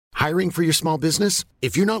Hiring for your small business?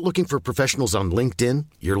 If you're not looking for professionals on LinkedIn,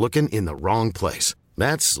 you're looking in the wrong place.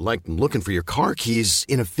 That's like looking for your car keys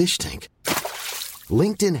in a fish tank.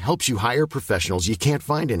 LinkedIn helps you hire professionals you can't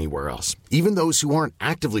find anywhere else, even those who aren't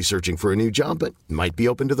actively searching for a new job but might be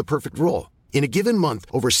open to the perfect role. In a given month,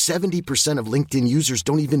 over 70% of LinkedIn users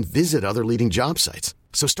don't even visit other leading job sites.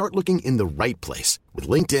 So start looking in the right place. With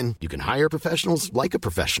LinkedIn, you can hire professionals like a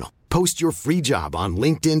professional. Post your free job on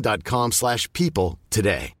linkedin.com/people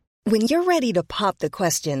today. When you're ready to pop the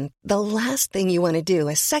question, the last thing you want to do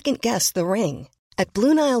is second-guess the ring. At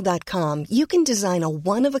BlueNile.com, you can design a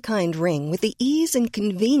one-of-a-kind ring with the ease and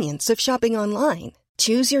convenience of shopping online.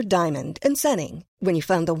 Choose your diamond and setting. When you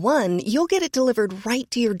find the one, you'll get it delivered right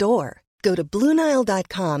to your door. Go to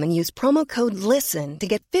BlueNile.com and use promo code LISTEN to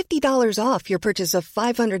get $50 off your purchase of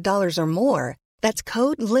 $500 or more. That's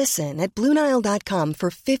code LISTEN at BlueNile.com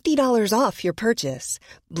for $50 off your purchase.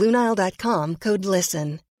 BlueNile.com, code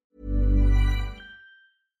LISTEN.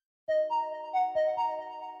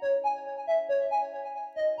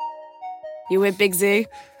 You're with Big Zoo.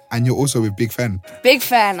 And you're also with Big Fen. Big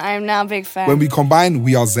Fan. I am now Big Fan. When we combine,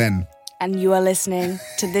 we are Zen. And you are listening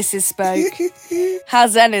to This Is Spoke. How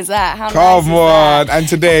zen is that? How Come nice on. is that? And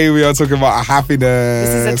today we are talking about happiness.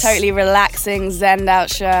 This is a totally relaxing, zened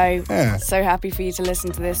out show. Yeah. So happy for you to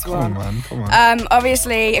listen to this one. Come on.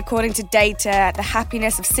 Obviously, according to data, the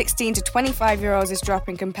happiness of 16 to 25-year-olds is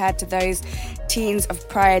dropping compared to those teens of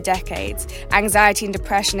prior decades. Anxiety and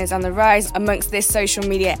depression is on the rise amongst this social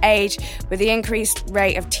media age, with the increased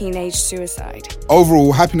rate of teenage suicide.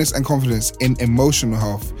 Overall, happiness and confidence in emotional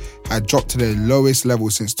health had dropped to their lowest level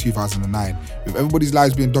since 2009. With everybody's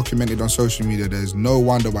lives being documented on social media, there's no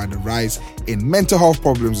wonder why the rise in mental health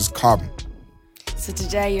problems has come. So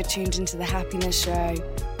today you're tuned into the Happiness Show.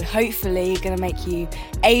 Hopefully going to make you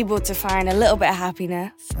able to find a little bit of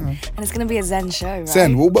happiness. And it's going to be a zen show, right?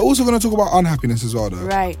 Zen, we're also going to talk about unhappiness as well, though.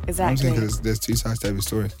 Right, exactly. I'm saying because there's two sides to every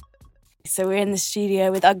story. So we're in the studio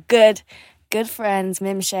with our good friends,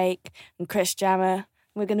 Mim Shake and Chris Jammer.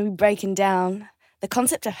 We're going to be breaking down the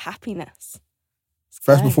concept of happiness.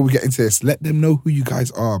 First, before we get into this, let them know who you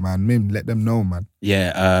guys are, man. Mim, let them know, man.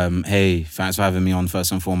 Yeah, hey, thanks for having me on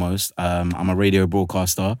first and foremost. I'm a radio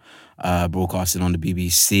broadcaster, broadcasting on the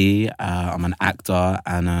BBC. I'm an actor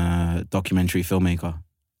and a documentary filmmaker.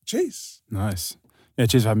 Jeez. Nice. Yeah,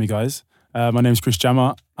 cheers for having me, guys. My name's Chris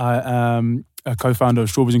Jammer. I am a co-founder of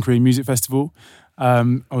Strawberries and Cream Music Festival.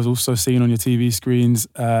 I was also seen on your TV screens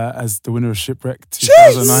as the winner of Shipwreck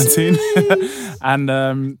 2019.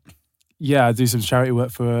 And yeah, I do some charity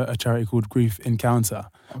work for a charity called Grief Encounter,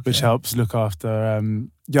 which helps look after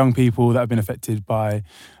young people that have been affected by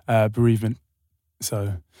bereavement.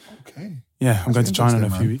 So, yeah, I'm going to China in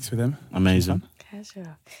a few weeks with them. Amazing.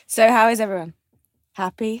 Casual. So how is everyone?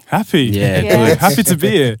 Happy? Happy. Yeah, good. Happy to be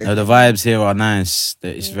here. No, the vibes here are nice.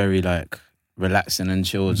 It's very like relaxing and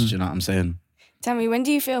chilled. Do you know what I'm saying? Tell me, when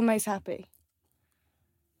do you feel most happy?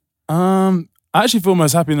 I actually feel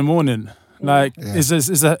most happy in the morning. Like it's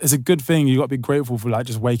a good thing. You got to be grateful for like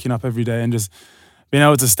just waking up every day and just being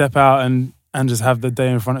able to step out and just have the day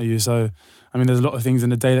in front of you. So, I mean, there's a lot of things in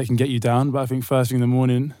the day that can get you down, but I think first thing in the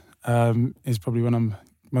morning is probably when I'm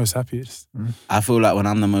most happiest. I feel like when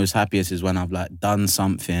I'm the most happiest is when I've like done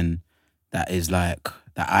something that is like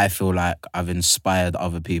that I feel like I've inspired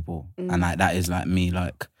other people, and like that is like me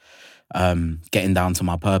like getting down to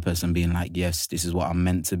my purpose and being like, yes, this is what I'm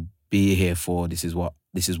meant to be here for. This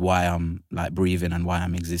is why I'm like breathing and why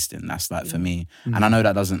I'm existing. That's like for me. And I know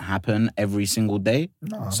that doesn't happen every single day.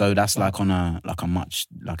 No, so that's like on a much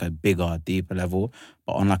like a bigger, deeper level.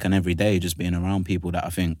 But on like an everyday, just being around people that I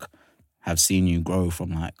think have seen you grow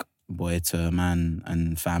from like boy to man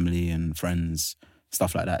and family and friends,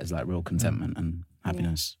 stuff like that is like real contentment and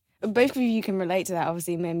happiness. Both of you can relate to that.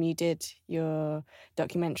 Obviously, Mim, you did your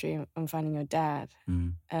documentary on finding your dad.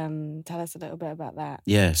 Tell us a little bit about that.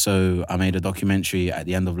 Yeah, so I made a documentary at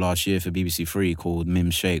the end of last year for BBC Three called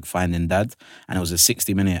Mim Shake, Finding Dad. And it was a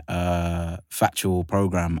 60-minute factual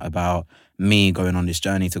program about me going on this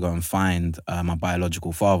journey to go and find my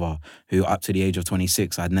biological father, who up to the age of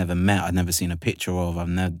 26, I'd never met, I'd never seen a picture of,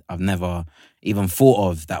 I've never even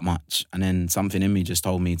thought of that much. And then something in me just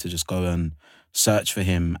told me to just go and search for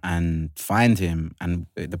him and find him. And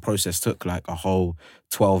the process took like a whole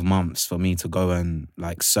 12 months for me to go and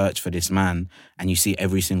like search for this man. And you see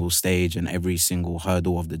every single stage and every single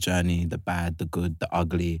hurdle of the journey, the bad, the good, the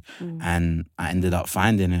ugly. And I ended up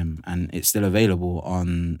finding him, and it's still available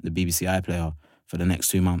on the BBC iPlayer for the next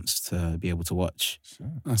 2 months to be able to watch.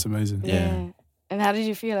 That's amazing. Yeah. And how did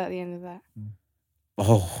you feel at the end of that? It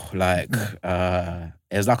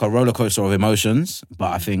was like a roller coaster of emotions,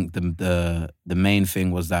 but I think the main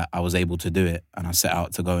thing was that I was able to do it, and I set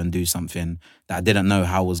out to go and do something that I didn't know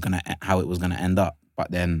how it was gonna end up. But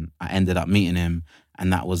then I ended up meeting him,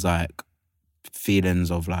 and that was like feelings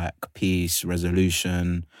of like peace,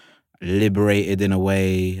 resolution, liberated in a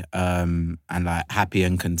way, and like happy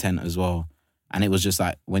and content as well. And it was just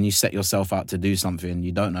like when you set yourself out to do something,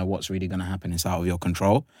 you don't know what's really gonna happen. It's out of your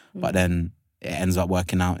control, but then it ends up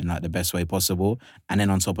working out in like the best way possible. And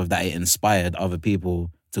then on top of that, it inspired other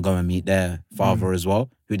people to go and meet their father as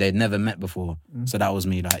well, who they'd never met before. So that was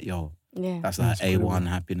me like, yo, that's like A1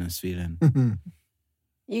 happiness feeling.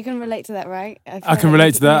 You can relate to that, right? I can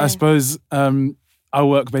relate to that. I suppose I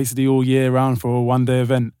work basically all year round for a one-day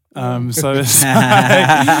event. So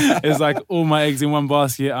it's like all my eggs in one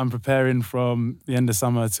basket. I'm preparing from the end of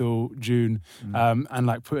summer till June, and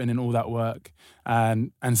like putting in all that work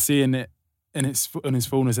and seeing it in its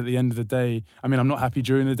fullness at the end of the day. I mean, I'm not happy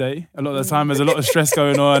during the day. A lot of the time there's a lot of stress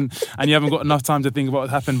going on and you haven't got enough time to think about what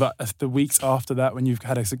happened. But the weeks after that, when you've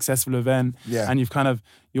had a successful event and you've kind of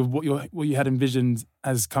what you had envisioned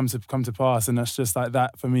has come to pass, and that's just like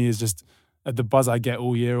that for me is just the buzz I get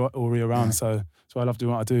all year round. So I love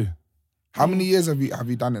doing what I do. How many years have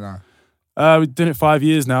you done it now? We've done it 5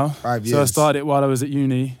 years now. 5 years. So I started it while I was at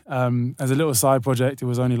uni as a little side project. It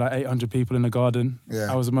was only like 800 people in the garden.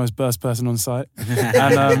 Yeah. I was the most burst person on site.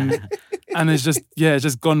 And it's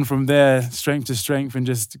just gone from there, strength to strength, and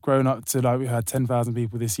just grown up to like we had 10,000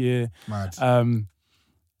 people this year. Mad.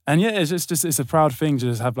 And yeah, it's a proud thing to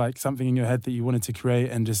just have like something in your head that you wanted to create,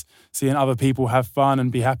 and just seeing other people have fun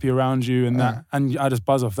and be happy around you, and that, and I just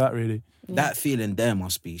buzz off that really. That feeling there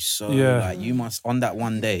must be so like you must on that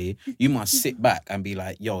one day you must sit back and be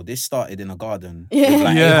like, yo, this started in a garden with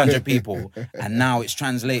like 800 people and now it's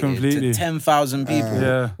translated to 10,000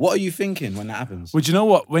 people. What are you thinking when that happens? Well, do you know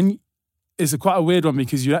what? It's quite a weird one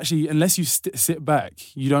because you actually, unless you sit back,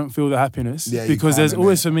 you don't feel the happiness. Because there's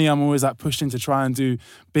always, for me, I'm always like pushing to try and do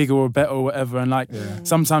bigger or better or whatever. And like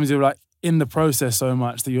sometimes you're like in the process so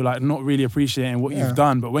much that you're like not really appreciating what you've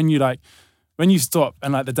done. But when you stop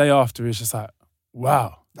and like the day after, it's just like,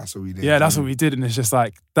 wow. That's what we did. Yeah, that's what we did. And it's just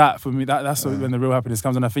like that for me, that's when the real happiness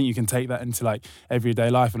comes. And I think you can take that into like everyday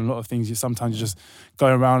life and a lot of things. Sometimes you're just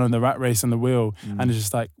going around on the rat race on the wheel. And it's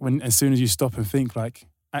just like as soon as you stop and think like,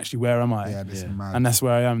 actually, where am I? Yeah, this is mad. And that's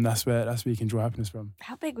where I am. That's where you can draw happiness from.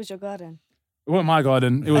 How big was your garden? It wasn't my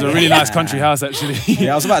garden. It was a really nice country house, actually.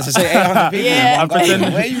 I was about to say 800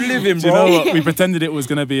 people. Where you living, bro? Do you know what? We pretended it was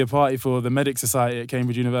going to be a party for the Medic Society at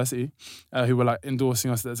Cambridge University, who were like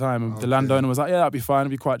endorsing us at the time. And the landowner was like, yeah, that'd be fine.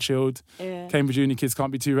 It'd be quite chilled. Yeah. Cambridge Uni kids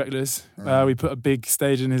can't be too reckless. We put a big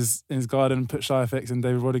stage in his garden, put Shy FX and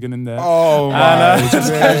David Rodigan in there. Oh, my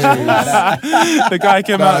the guy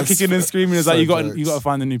came out kicking and screaming. He was like, you got to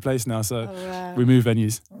find a new place now. So we moved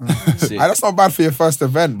venues. That's not bad for your first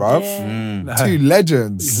event, bruv. Yeah. Two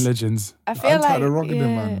legends. I feel like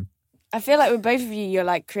with both of you, you're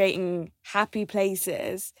like creating happy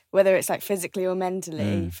places, whether it's like physically or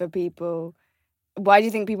mentally for people. Why do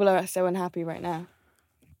you think people are so unhappy right now?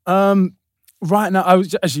 Right now, I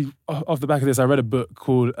was actually off the back of this. I read a book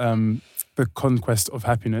called The Conquest of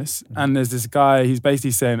Happiness, and there's this guy. He's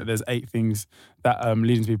basically saying that there's 8 things that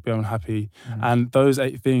lead to people being unhappy, and those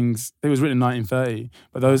 8 things. It was written in 1930,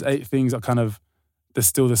 but those 8 things are kind of they're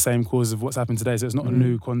still the same cause of what's happened today. So it's not a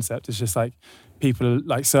new concept. It's just like people are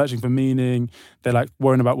like searching for meaning. They're like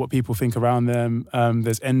worrying about what people think around them.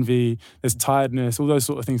 There's envy, there's tiredness. All those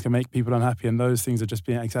sort of things can make people unhappy. And those things are just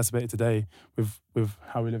being exacerbated today with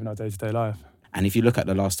how we live in our day-to-day life. And if you look at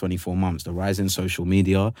the last 24 months, the rise in social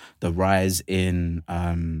media, the rise in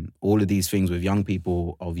all of these things with young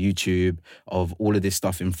people, of YouTube, of all of this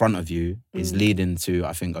stuff in front of you is leading to,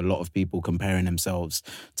 I think, a lot of people comparing themselves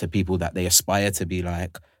to people that they aspire to be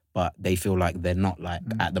like, but they feel like they're not like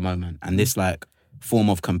at the moment. And this like form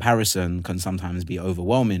of comparison can sometimes be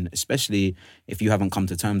overwhelming, especially if you haven't come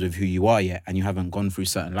to terms with who you are yet and you haven't gone through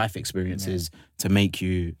certain life experiences to make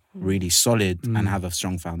you really solid and have a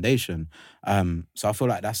strong foundation. So I feel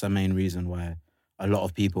like that's the main reason why a lot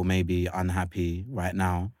of people may be unhappy right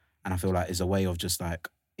now. And I feel like it's a way of just like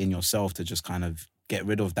in yourself to just kind of get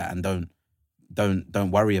rid of that and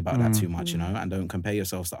don't worry about that too much, you know, and don't compare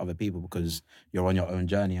yourselves to other people because you're on your own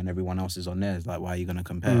journey and everyone else is on theirs. Like, why are you going to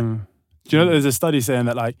compare? Do you know there's a study saying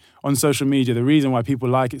that like on social media, the reason why people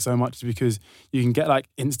like it so much is because you can get like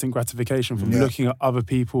instant gratification from looking at other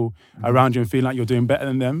people around you and feeling like you're doing better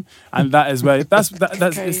than them. And that is where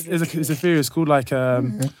it's a theory. It's called like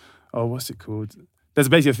what's it called? There's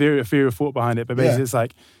basically a theory of thought behind it, but basically it's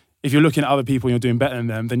like if you're looking at other people and you're doing better than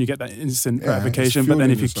them, then you get that instant gratification. But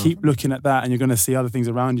then if you keep looking at that and you're going to see other things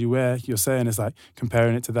around you where you're saying it's like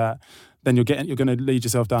comparing it to that, then you're going to lead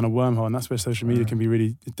yourself down a wormworm, and that's where social media can be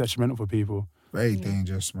really detrimental for people. Very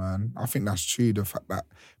dangerous, man. I think that's true. The fact that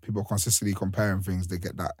people are consistently comparing things, they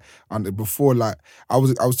get that. And before, like, I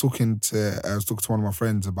was talking to one of my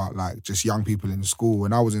friends about like just young people in school.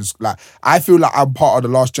 And I was in like, I feel like I'm part of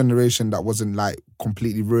the last generation that wasn't like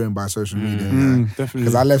completely ruined by social media. Definitely.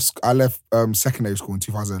 Because I left secondary school in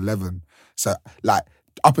 2011. So like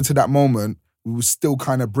up until that moment, we were still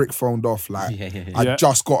kind of brick phoned off. Like, I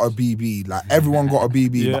just got a BB. Like, everyone got a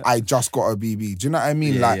BB, but I just got a BB. Do you know what I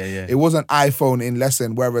mean? It wasn't iPhone in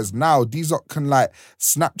lesson. Whereas now, these can like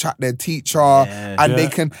Snapchat their teacher and they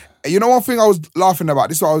can. You know, one thing I was laughing about.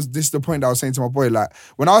 This is the point that I was saying to my boy. Like,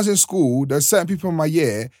 when I was in school, there's certain people in my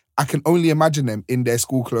year. I can only imagine them in their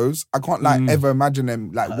school clothes. I can't like ever imagine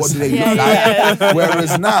them like what do they look like.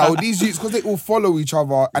 Whereas now these youths, because they all follow each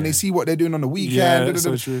other and they see what they're doing on the weekend.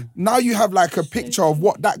 So true. Now you have like a picture of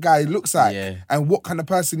what that guy looks like and what kind of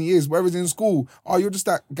person he is. Whereas in school, you're just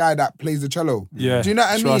that guy that plays the cello. Yeah. Do you know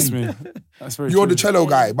what I mean? Trust me. That's very You're true. the cello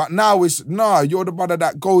guy, but now you're the brother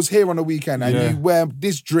that goes here on the weekend and you wear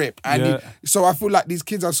this drip. And so I feel like these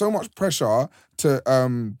kids have so much pressure to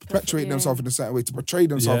perpetuate themselves in a certain way, to portray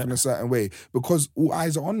themselves in a certain way, because all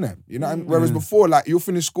eyes are on them. You know what I mean? Whereas before, like, you'll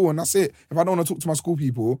finish school and that's it. If I don't want to talk to my school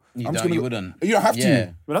people, you wouldn't. You don't have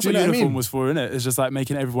to. But that's what uniform was for, innit? It's just like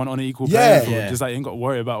making everyone on an equal playing field. Just like you ain't got to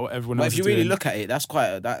worry about what everyone else is doing. But if you really look at it, that's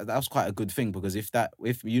quite a good thing, because if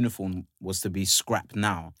uniform was to be scrapped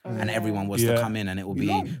now and everyone was to come in, and it would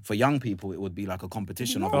be for young people, it would be like a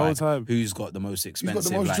competition of like who's got the most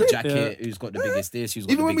expensive jacket, who's got the biggest this, who's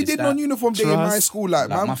got even the when we biggest did non-uniform day in my school, like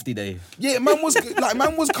Mufti day. Yeah, man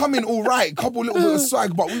was coming all right, couple little bit of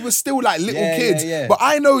swag, but we were still like little kids. But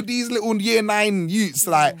I know these little year 9 youths,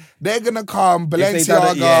 like they're gonna come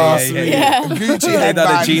Balenciaga, Gucci headband. They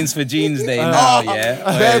done a jeans for jeans day now,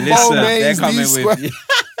 they're coming with.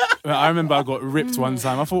 I remember I got ripped one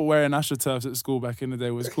time. I thought wearing AstroTurfs at school back in the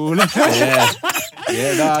day was cool. One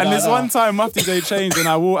time, Mufti Day changed and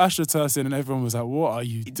I wore AstroTurfs in and everyone was like, what are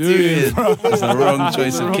you doing, bro? It's the wrong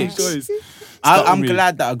choice of kicks. I'm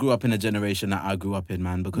glad that I grew up in a generation that I grew up in,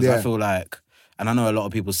 man, because I feel like, and I know a lot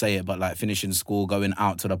of people say it, but like finishing school, going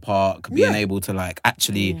out to the park, being able to like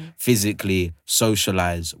actually physically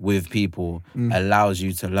socialize with people allows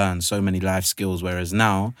you to learn so many life skills. Whereas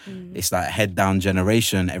now it's like head down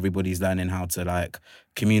generation. Everybody's learning how to like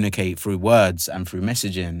communicate through words and through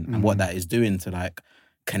messaging, and what that is doing to like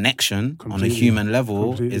connection on a human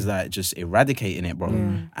level is like just eradicating it, bro.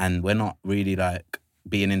 And we're not really like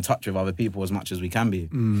being in touch with other people as much as we can be.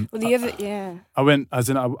 Well, the other,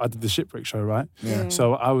 I did the Shipwreck show, right? Yeah.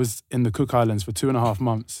 So I was in the Cook Islands for 2.5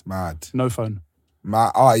 months. Mad. No phone. No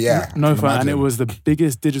phone, and it was the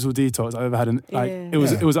biggest digital detox I've ever had. It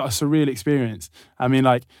was a surreal experience. I mean,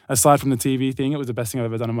 like, aside from the TV thing, it was the best thing I've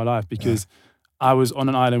ever done in my life, because I was on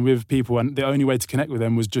an island with people, and the only way to connect with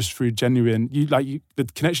them was just through genuine. The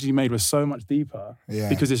connections you made were so much deeper. Yeah.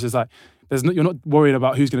 Because it's just like you're not worried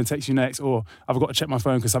about who's going to text you next, or I've got to check my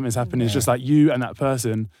phone because something's happening. It's just like you and that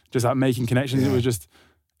person just like making connections.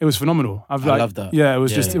 It was phenomenal. I love that. Yeah, it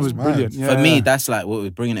was it was brilliant. Yeah. For me, that's like what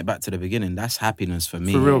we're bringing it back to the beginning. That's happiness for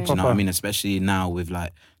me. For real, do you know what I mean? Especially now with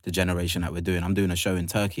like the generation that we're doing. I'm doing a show in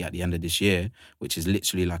Turkey at the end of this year, which is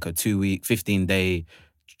literally like a 2-week, 15-day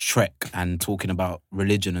trek and talking about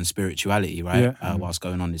religion and spirituality, right? Whilst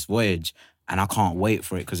going on this voyage. And I can't wait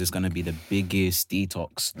for it, because it's going to be the biggest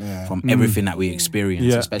detox from everything that we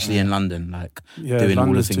experience, especially in London, like doing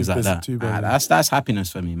all the things like that. That's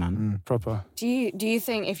happiness for me, man. Proper. Do you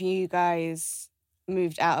think if you guys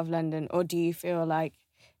moved out of London, or do you feel like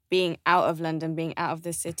being out of London, being out of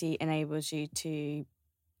the city enables you to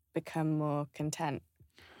become more content?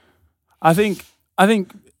 I think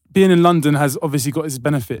being in London has obviously got its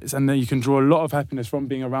benefits, and then you can draw a lot of happiness from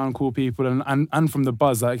being around cool people and from the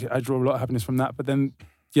buzz. Like, I draw a lot of happiness from that. But then,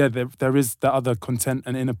 there is that other content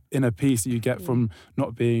and inner peace that you get from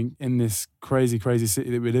not being in this crazy, crazy city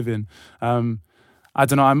that we live in. I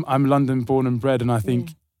don't know. I'm London born and bred, and I think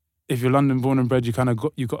if you're London born and bred, you got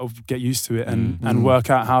to get used to it and work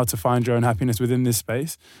out how to find your own happiness within this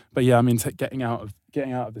space. But yeah, I mean, getting out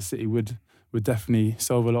of the city would definitely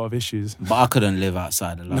solve a lot of issues. But I couldn't live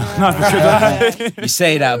outside of London. You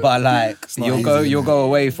say that, but like you'll go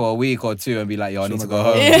away for a week or two and be like, yo, I need to go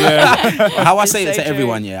home. How I say it to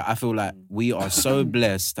everyone, I feel like we are so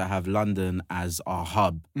blessed to have London as our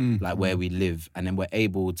hub, like where we live, and then we're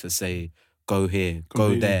able to say, go here,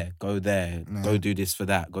 go there, go do this for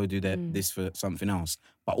that, go do that, this for something else,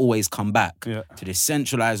 but always come back to this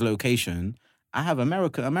centralized location I have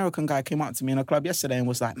American guy came up to me in a club yesterday and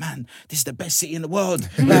was like, man, this is the best city in the world.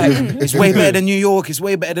 Like, it's way better than New York. It's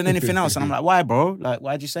way better than anything else. And I'm like, why, bro? Like,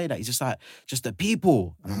 why'd you say that? He's just like, just the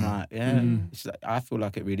people. And I'm like, yeah. It's like, I feel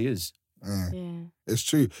like it really is. It's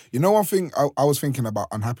true. You know, one thing I was thinking about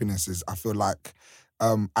unhappiness is I feel like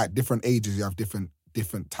at different ages you have different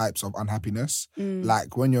types of unhappiness.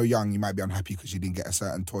 Like when you're young, you might be unhappy because you didn't get a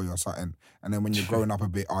certain toy or something. And then when you're growing up a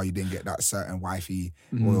bit, you didn't get that certain wifey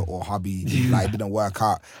or hubby, like it didn't work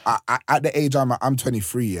out. At the age I'm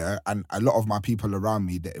 23, yeah, and a lot of my people around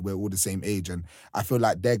me, we're all the same age, and I feel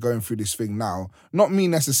like they're going through this thing now. Not me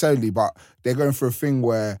necessarily, but they're going through a thing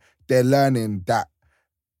where they're learning that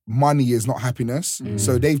money is not happiness.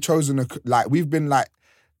 So they've chosen, we've been like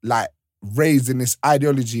raised in this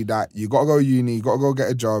ideology that you got to go to uni, you got to go get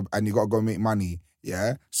a job, and you got to go make money,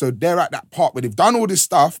 yeah? So they're at that part where they've done all this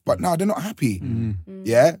stuff, but now they're not happy,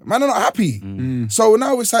 yeah? Man, they're not happy. So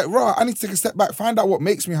now it's like, I need to take a step back, find out what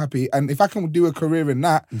makes me happy, and if I can do a career in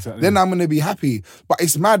that, then I'm going to be happy. But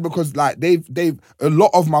it's mad because like they've a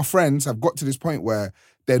lot of my friends have got to this point where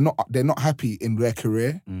they're not happy in their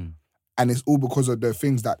career. And it's all because of the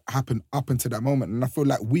things that happen up until that moment. And I feel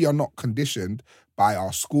like we are not conditioned by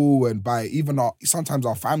our school and by even sometimes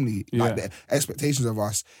our family. Like the expectations of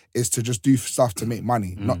us is to just do stuff to make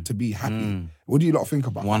money, not to be happy. What do you lot think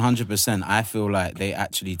about 100%. I feel like they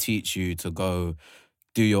actually teach you to go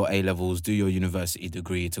do your A-levels, do your university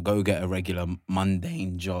degree, to go get a regular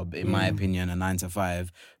mundane job, in my opinion, a 9 to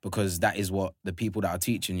 5, because that is what the people that are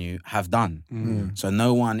teaching you have done. So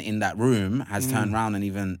no one in that room has turned around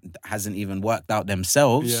and hasn't even worked out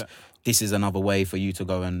themselves. This is another way for you to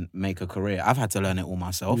go and make a career. I've had to learn it all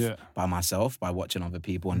myself, by watching other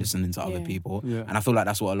people and listening to other people. And I feel like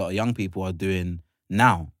that's what a lot of young people are doing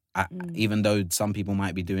now. Even though some people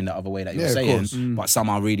might be doing the other way that you're saying, but some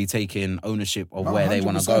are really taking ownership of where they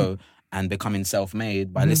want to go and becoming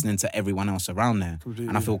self-made by listening to everyone else around there.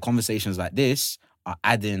 And I feel conversations like this are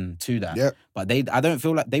adding to that. But I don't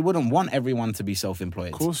feel like they wouldn't want everyone to be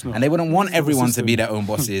self-employed. Of course not. And they wouldn't want everyone to be their own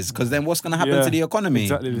bosses, because then what's going to happen to the economy?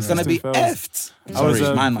 Exactly, it's going to be effed.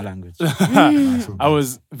 Sorry, mind my language. I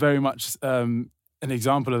was very much an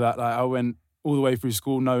example of that. Like I went all the way through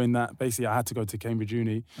school knowing that basically I had to go to Cambridge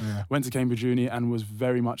Uni. Went to Cambridge Uni and was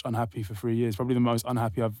very much unhappy for 3 years. Probably the most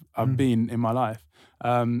unhappy I've been in my life.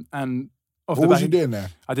 And what was you doing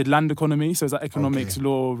there? I did land economy, so it's like economics,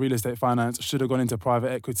 law, real estate finance. Should have gone into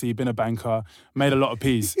private equity, been a banker, made a lot of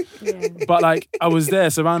peas. But like I was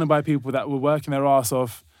there surrounded by people that were working their ass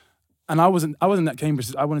off. And I wasn't at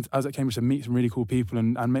Cambridge. I was at Cambridge to meet some really cool people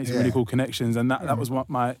and make some really cool connections, and that was what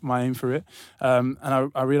my aim for it. And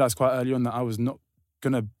I realised quite early on that I was not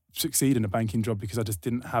going to succeed in a banking job because I just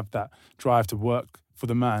didn't have that drive to work for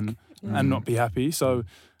the man and not be happy. So,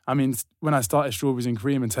 I mean, when I started Strawberries and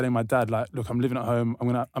Cream and telling my dad, like, look, I'm living at home.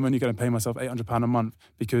 I'm only going to pay myself £800 a month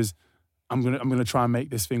because I'm gonna try and make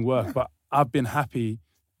this thing work. But I've been happy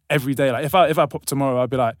every day. Like if I pop tomorrow, I'd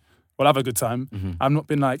be like, well, have a good time. I've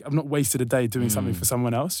not wasted a day doing something for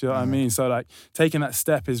someone else. You know what I mean? So like taking that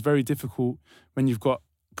step is very difficult when you've got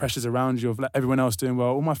pressures around you of like everyone else doing well.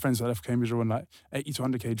 All my friends that left Cambridge are on like 80 to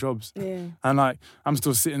 100k jobs. And like I'm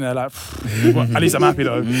still sitting there like, well, at least I'm happy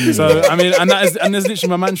though. So I mean, and there's literally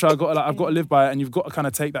my mantra. I've got to live by it, and you've got to kind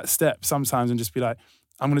of take that step sometimes and just be like,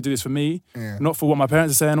 I'm going to do this for me, not for what my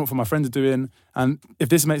parents are saying, not for my friends are doing. And if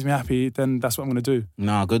this makes me happy, then that's what I'm going to do.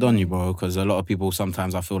 Nah, good on you, bro. Because a lot of people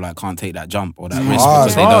sometimes I feel like can't take that jump or that risk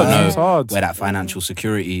because they don't know where that financial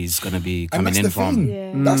security is going to be coming in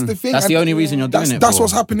from. That's the thing. That's the only reason you're doing it. That's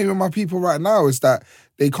what's happening with my people right now, is that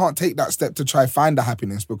they can't take that step to try find the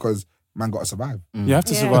happiness because man got to survive. You have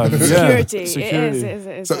to survive. Security. Security. It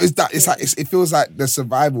is. So it feels like the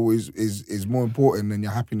survival is more important than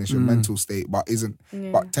your happiness, your mental state, but isn't.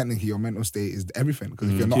 But technically, your mental state is everything. Because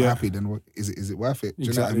if you're not happy, then what, is it worth it? Do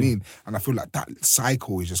you know what I mean? And I feel like that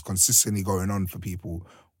cycle is just consistently going on for people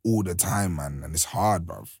all the time, man, and it's hard,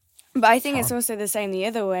 bruv. But I think it's also the same the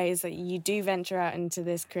other way, is that you do venture out into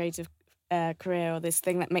this creative career or this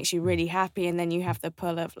thing that makes you really happy, and then you have the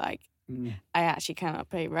pull of like, I actually cannot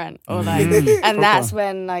pay rent, or like, and that's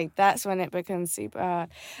when it becomes super hard.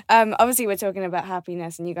 Obviously, we're talking about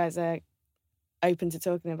happiness, and you guys are open to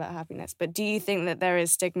talking about happiness. But do you think that there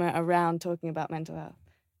is stigma around talking about mental health?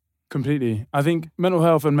 Completely. I think mental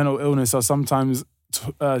health and mental illness are sometimes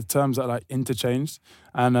terms that are like interchanged,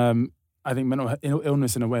 and I think mental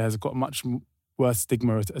illness in a way has got much worse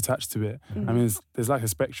stigma attached to it. I mean, there's like a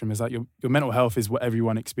spectrum. It's like your mental health is what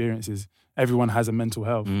everyone experiences. Everyone has a mental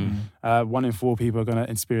health. 1 in 4 people are going to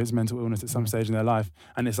experience mental illness at some stage in their life.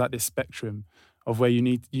 And it's like this spectrum of where you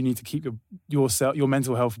need to keep your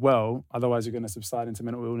mental health well, otherwise you're going to subside into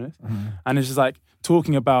mental illness. And it's just like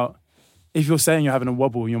talking about, if you're saying you're having a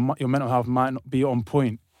wobble, your mental health might not be on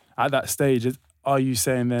point at that stage. Are you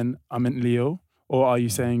saying then I'm mentally ill, or are you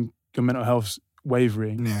saying your mental health's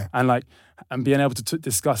wavering? Yeah. And being able to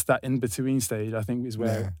discuss that in between stage, I think is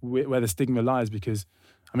where the stigma lies. Because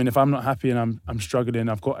I mean, if I'm not happy and I'm struggling,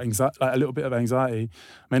 I've got anxiety, like a little bit of anxiety,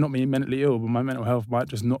 I may not be mentally ill, but my mental health might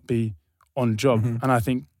just not be on job. And I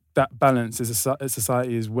think that balance as a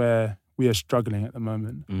society is where we are struggling at the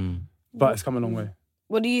moment. But it's come a long way.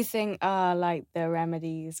 What do you think are like the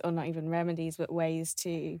remedies, or not even remedies, but ways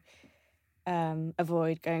to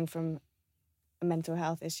avoid going from a mental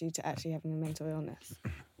health issue to actually having a mental illness?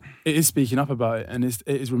 It is speaking up about it, and it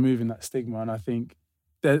is removing that stigma. And I think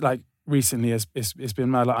that, like, recently it's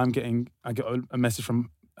been mad. Like I get a message from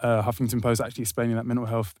Huffington Post actually explaining that mental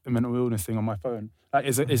health and mental illness thing on my phone. Like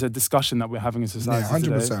it's a discussion that we're having in society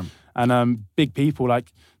 100%. today. And big people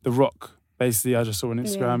like The Rock, basically, I just saw on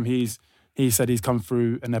Instagram, he said he's come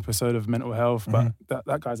through an episode of mental health, but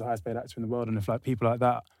that guy's the highest paid actor in the world. And if like people like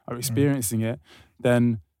that are experiencing it,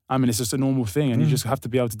 then I mean, it's just a normal thing, and you just have to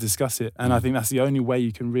be able to discuss it. And I think that's the only way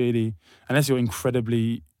you can really, unless you're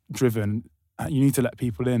incredibly driven, you need to let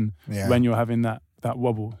people in when you're having that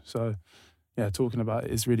wobble. So, yeah, talking about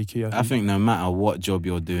it is really key. I think no matter what job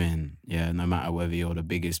you're doing, no matter whether you're the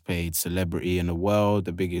biggest paid celebrity in the world,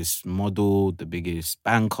 the biggest model, the biggest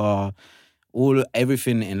banker,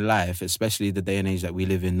 everything in life, especially the day and age that we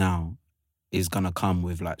live in now, is gonna come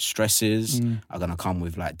with like stresses, are gonna come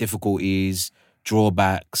with like difficulties,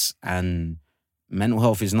 drawbacks, and mental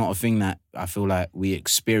health is not a thing that I feel like we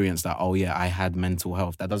experience that, oh yeah, I had mental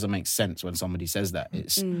health. That doesn't make sense when somebody says that.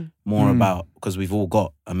 It's more about, because we've all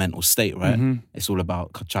got a mental state, right? It's all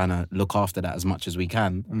about trying to look after that as much as we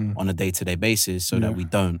can on a day-to-day basis so that we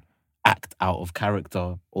don't act out of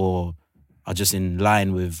character or are just in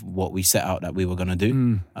line with what we set out that we were going to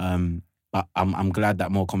do. But I'm glad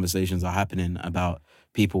that more conversations are happening about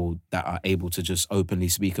people that are able to just openly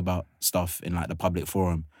speak about stuff in like the public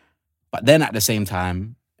forum. But then at the same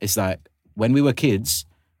time, it's like when we were kids,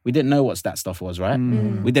 we didn't know what that stuff was, right?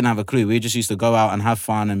 We didn't have a clue. We just used to go out and have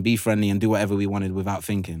fun and be friendly and do whatever we wanted without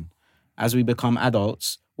thinking. As we become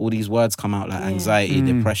adults, all these words come out like anxiety,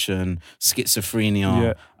 depression,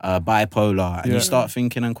 schizophrenia, bipolar, and you start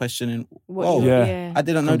thinking and questioning, whoa, I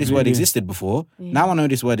didn't know this word existed before. Now I know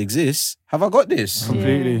this word exists. Have I got this?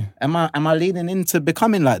 Completely. Am I leaning into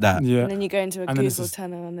becoming like that? Yeah. And then you go into a Google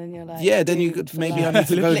tunnel, and then you're like, then you could maybe I need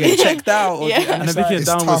to go get checked out. Or And then making a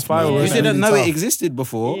downward spiral. You didn't know it existed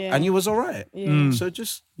before, and you was all right. So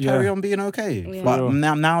just carry on being okay. But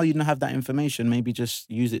now you don't have that information. Maybe just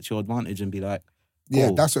use it to your advantage and be like, yeah,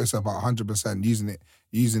 cool. that's what it's about. 100%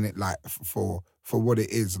 using it like for what it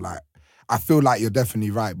is. Like, I feel like you're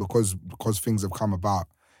definitely right because things have come about.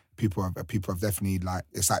 People have definitely, like,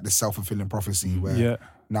 it's like the self-fulfilling prophecy where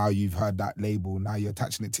now you've heard that label, now you're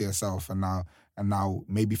attaching it to yourself, and now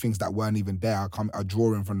maybe things that weren't even there are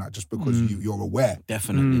drawing from that just because you're aware.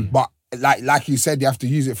 Definitely. But like you said, you have to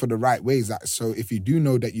use it for the right ways. Like, so if you do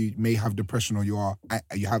know that you may have depression or you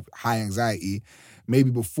have high anxiety,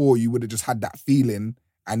 maybe before you would have just had that feeling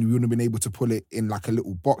and you wouldn't have been able to pull it in like a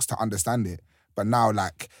little box to understand it. But now,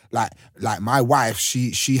 like my wife,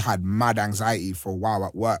 she had mad anxiety for a while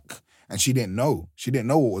at work, and she didn't know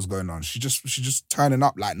what was going on. She just turning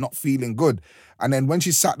up like not feeling good, and then when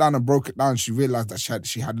she sat down and broke it down, she realized that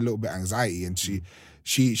she had a little bit of anxiety, and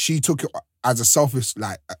she took it as a selfish,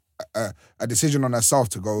 like a decision on herself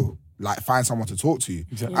to go like find someone to talk to.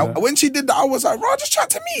 Exactly. When she did that, I was like, "Rah, just chat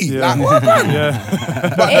to me." Like, what, man?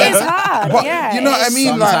 But it is hard. But you know what I mean?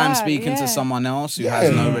 Sometimes Like, speaking to someone else who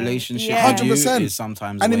has no relationship with you 100%. is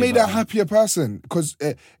sometimes and it way made her a better. happier person because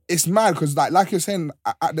it's mad because like you're saying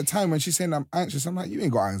at the time when she's saying I'm anxious, I'm like, you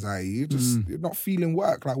ain't got anxiety, you're not feeling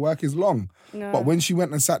work, like work is long. No. But when she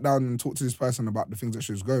went and sat down and talked to this person about the things that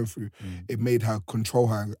she was going through, it made her control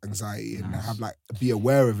her anxiety and have like be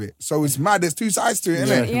aware of it. So it's mad, there's two sides to it,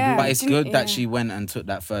 isn't it? Yeah. But it's good that she went and took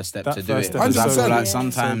that first step That to do first it. step Because I is feel so like good.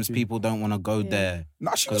 sometimes So people don't want to go there.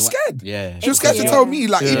 No, she was 'Cause scared. Yeah. She was scared to Yeah. tell me,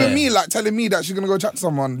 like, Yeah. even me, like, telling me that she's going to go chat to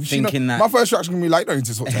someone. Thinking that- My first reaction going to be like, you don't need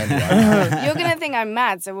to talk to anyone. You're going to think I'm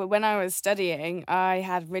mad. So when I was studying, I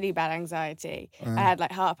had really bad anxiety. I had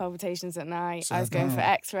like heart palpitations at night. I was going for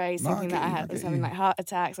x-rays, No, I thinking get that you, I I was get having you. like heart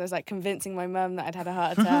attacks. I was like convincing my mum that I'd had a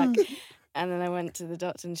heart attack. And then I went to the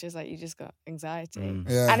doctor and she was like, you just got anxiety.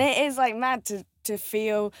 Yeah. And it is like mad to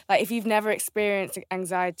feel like if you've never experienced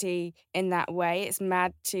anxiety in that way, it's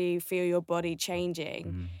mad to feel your body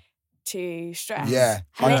changing to stress. Yeah,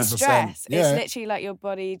 And it's 100%. stress. Yeah. It's literally like your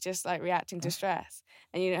body just like reacting to stress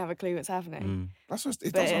and you don't have a clue what's happening. That's what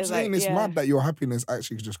But I'm it's saying. like, It's yeah. mad that your happiness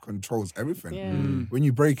actually just controls everything. Yeah. When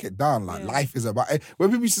you break it down, like life is about. When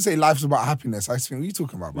people used to say life's about happiness, I just think, what are you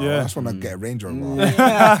talking about, bro? Yeah. I just want to get a Range Rover. When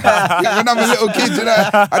I'm a little kid, you know,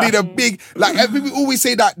 I need a big. Like people always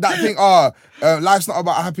say that thing. Life's not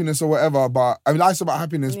about happiness or whatever. But I mean, life's about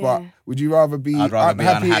happiness. But would you rather be I'd rather be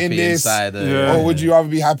unhappy in this, inside. or would you rather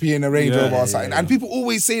be happy in a Range Rover or something? yeah. And people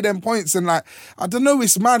always say them points, and like I don't know,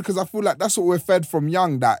 it's mad because I feel like that's what we're fed from young.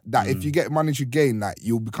 That if you get monetary gain, that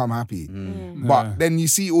you'll become happy. But then you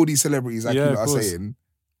see all these celebrities, like you of are course. saying,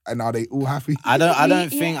 and are they all happy? I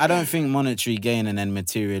don't think monetary gain and then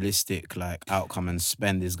materialistic like outcome and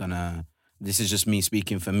spend is gonna. This is just me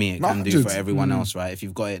speaking for me. It can do for everyone else, right? If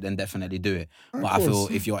you've got it, then definitely do it. But I feel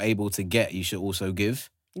if you're able to get, you should also give.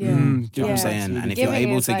 Yeah. Do you know what I'm saying? absolutely. And if you're Giving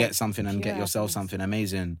able is to like get something and pure get yourself happiness. something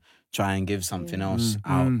amazing, try and give something else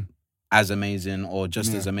out as amazing or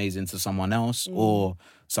just as amazing to someone else or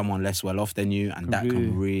someone less well off than you, and that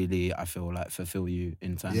can really, I feel like, fulfill you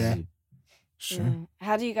internally. Yeah. Yeah.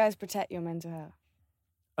 How do you guys protect your mental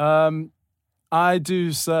health? I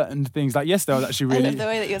do certain things. Like yesterday, I was actually really. I love the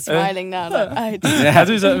way that you're smiling now. Like, I do. I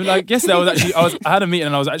do certain, like yesterday, I had a meeting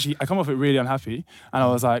and I come off it really unhappy, and I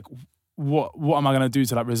was like, what am I gonna do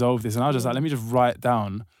to like resolve this? And I was just like, let me just write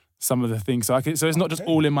down some of the things so so it's not just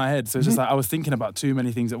all in my head. So it's just like I was thinking about too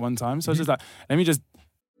many things at one time. So it's just like, let me just.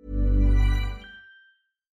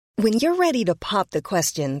 When you're ready to pop the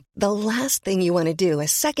question, the last thing you want to do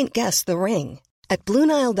is second-guess the ring. At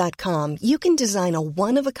BlueNile.com, you can design a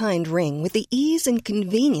one-of-a-kind ring with the ease and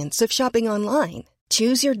convenience of shopping online.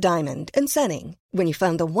 Choose your diamond and setting. When you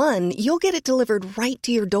find the one, you'll get it delivered right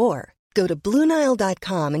to your door. Go to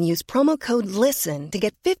BlueNile.com and use promo code LISTEN to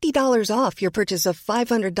get $50 off your purchase of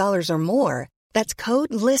 $500 or more. That's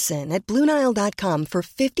code LISTEN at BlueNile.com for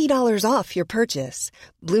 $50 off your purchase.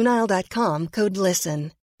 BlueNile.com, code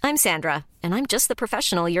LISTEN. I'm Sandra, and I'm just the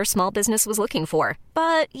professional your small business was looking for.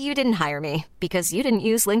 But you didn't hire me because you didn't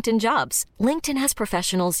use LinkedIn Jobs. LinkedIn has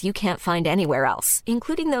professionals you can't find anywhere else,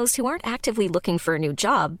 including those who aren't actively looking for a new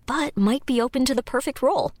job, but might be open to the perfect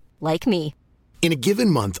role, like me. In a given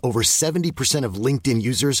month, over 70% of LinkedIn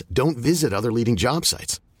users don't visit other leading job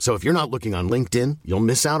sites. So if you're not looking on LinkedIn, you'll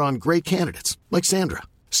miss out on great candidates like Sandra.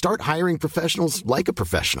 Start hiring professionals like a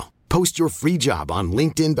professional. Post your free job on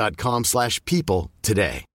linkedin.com/people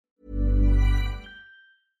today.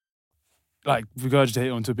 Like regurgitate it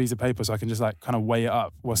onto a piece of paper so I can just like kind of weigh it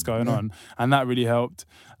up what's going on, and that really helped.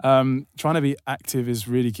 Trying to be active is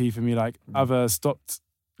really key for me. Like I've stopped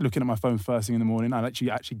looking at my phone first thing in the morning. I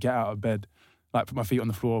actually get out of bed, like put my feet on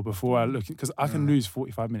the floor before I look, because I can lose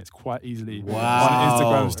 45 minutes quite easily on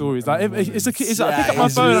Instagram stories. Like I pick up my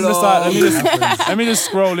phone, I'm just like, let me just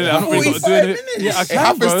scroll in it. I'm not really got to do anything. Yeah, I can, It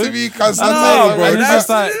happens bro. to me because I sometimes, know, bro. and it's just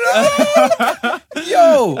like,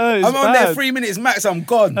 Yo, it's I'm on there bad. 3 minutes max, I'm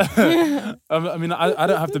gone. I mean, I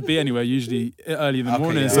don't have to be anywhere usually early in the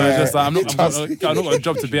morning, so it's just like I'm not got a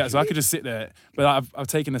job to be at, so I could just sit there. But I've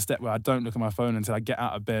taken a step where I don't look at my phone until I get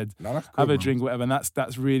out of bed, No, that's have good, a man. drink, whatever, and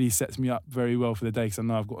that's really sets me up very well for the day because I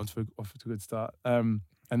know I've got off to a good start. And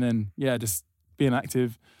then just being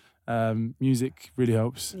active, music really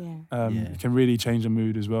helps. It can really change the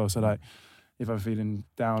mood as well. So like, if I'm feeling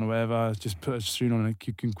down or whatever, just put a tune on and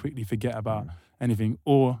you can quickly forget about anything,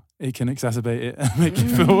 or it can exacerbate it and make you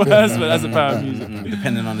feel worse. But that's the power of music.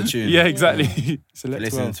 Depending on the tune. Yeah, exactly. If you Select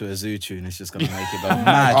listen well. to a zoo tune, it's just gonna make it go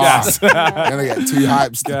mad. You're gonna get too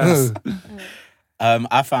hyped. Gas.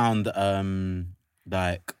 I found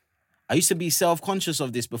like I used to be self-conscious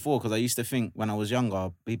of this before because I used to think when I was younger,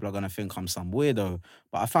 people are gonna think I'm some weirdo.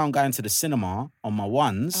 But I found going to the cinema on my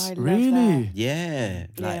ones, I love Really? that. yeah,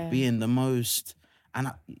 like Yeah. being the most. And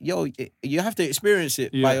you have to experience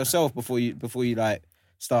it by yourself before you like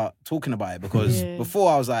start talking about it. Because before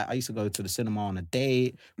I was like, I used to go to the cinema on a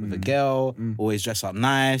date with a girl, always dress up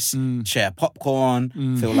nice, share popcorn,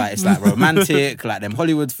 feel like it's like romantic, like them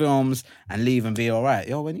Hollywood films, and leave and be all right.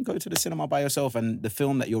 Yo, when you go to the cinema by yourself and the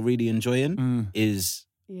film that you're really enjoying is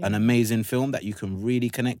an amazing film that you can really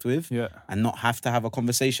connect with and not have to have a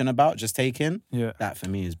conversation about, just take in. That for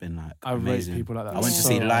me has been like I rate amazing. people like that. I went to so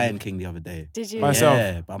see hard. Lion King the other day. Did you? Myself.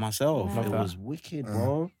 Yeah, by myself. Love It that. was wicked,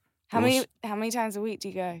 bro. How many times a week do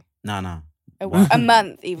you go? Nah. A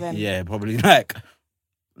month even? Yeah, probably like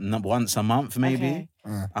once a month, maybe.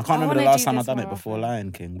 Okay. I can't I remember the wanna last do time I've this done it more before often.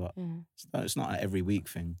 Lion King, but it's not an every week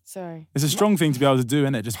thing. Sorry. It's a strong thing to be able to do,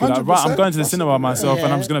 isn't it? Just be like, right, I'm 100%. going to the cinema myself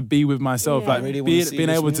and I'm just going to be with myself. Yeah. Like, I really wanna see being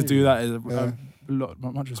this able to do movie. that is a lot,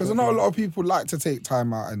 not much Because I know a lot of people like to take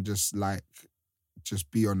time out and just like just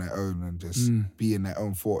be on their own and just be in their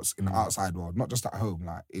own thoughts in the outside world, not just at home,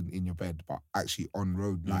 like in your bed, but actually on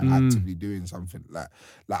road, like actively doing something. Like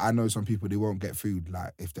I know some people, they won't get food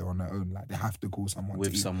like if they're on their own, like they have to call someone with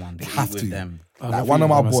to eat. someone, they to have eat with to. them. Like one of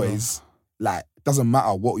my boys, like doesn't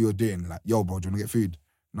matter what you're doing, like yo bro, do you want to get food?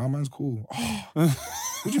 No, man's cool. Oh.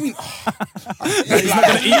 What do you mean?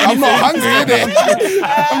 I'm not hungry,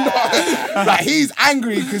 innit? Like he's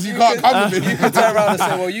angry because you can't come with me. You can turn around and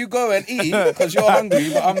say, well, you go and eat because you're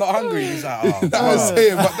hungry, but I'm not hungry. He's like, oh. That's what I'm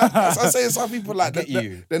saying. But that's what I'm saying. Some people like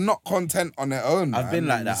you. They're not content on their own. I've been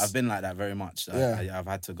like that. I've been like that very much. Yeah. I've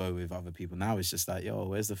had to go with other people. Now it's just like, yo,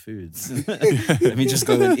 where's the food? Let me just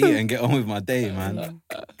go and eat and get on with my day, man.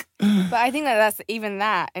 But I think that's even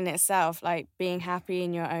that in itself, like being happy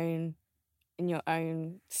in your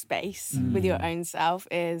own space with your own self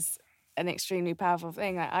is an extremely powerful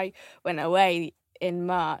thing. Like I went away in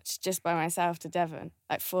March just by myself to Devon,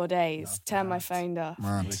 like 4 days, turned my phone off.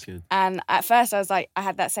 And at first I was like, I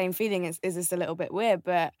had that same feeling, is this a little bit weird?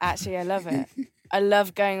 But actually I love it. I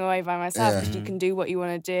love going away by myself because you can do what you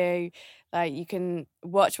want to do. Like you can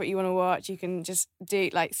watch what you want to watch. You can just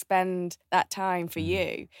spend that time for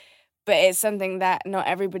you. But it's something that not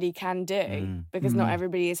everybody can do because not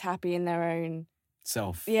everybody is happy in their own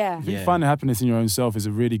self. Yeah. I think finding happiness in your own self is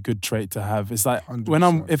a really good trait to have. It's like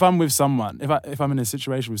 100%. if I'm with someone, if I'm in a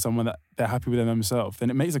situation with someone that they're happy with themselves, then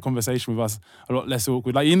it makes a conversation with us a lot less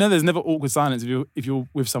awkward. Like there's never awkward silence if you're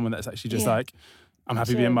with someone that's actually just like, I'm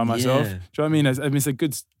happy being by myself. Yeah. Do you know what I mean? It's a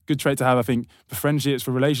good trait to have, I think, for friendships,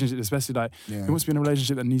 for relationships, especially like who wants to be in a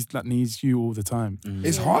relationship that needs you all the time.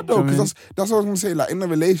 It's hard though, because that's what I was gonna say. Like in a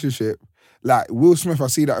relationship, like Will Smith, I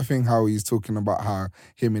see that thing how he's talking about how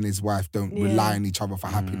him and his wife don't rely on each other for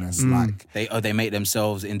happiness. Like they make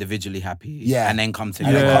themselves individually happy, and then come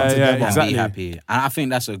together, and be happy. And I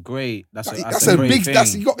think that's a great. That's a great big. thing.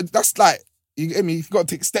 That's like. You get me? You've got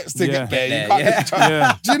to take steps to get there. You can't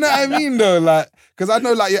Yeah. Do you know what I mean though? Like, because I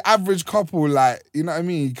know like your average couple, like, you know what I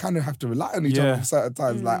mean? You kind of have to rely on each other for certain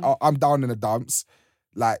times. Like, oh, I'm down in the dumps.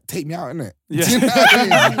 Like, take me out, innit? Yeah. Do you know what I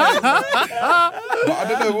mean? But I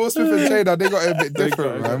don't know, Will Smith and Jada, they got it a bit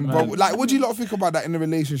different, man. But like, what do you lot think about that in a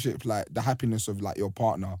relationship? Like, the happiness of like your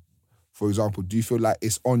partner, for example. Do you feel like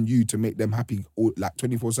it's on you to make them happy all, like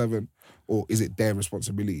 24/7? Or is it their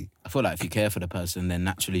responsibility? I feel like if you care for the person, then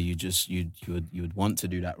naturally you would want to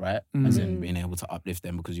do that, right? As in being able to uplift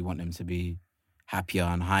them because you want them to be happier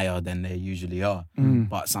and higher than they usually are.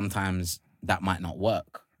 But sometimes that might not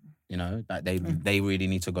work. You know, like they really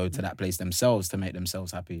need to go to that place themselves to make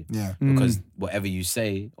themselves happy. Yeah. Because whatever you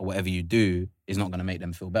say or whatever you do is not going to make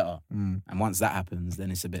them feel better. And once that happens,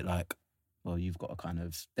 then it's a bit like, well, you've got to kind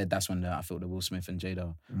of... That's when I feel the Will Smith and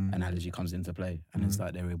Jada analogy comes into play. And it's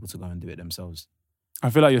like they're able to go and do it themselves. I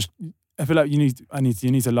feel like you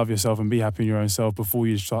need to love yourself and be happy in your own self before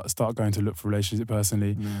you start going to look for a relationship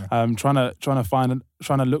personally. Trying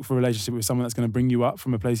to look for a relationship with someone that's going to bring you up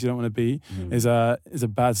from a place you don't want to be is a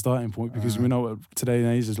bad starting point because we know what today and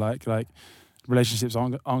age is like relationships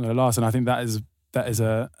aren't going to last, and I think that is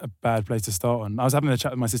a bad place to start on. I was having a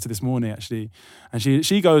chat with my sister this morning actually, and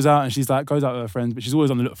she goes out and goes out with her friends, but she's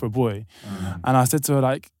always on the look for a boy. And I said to her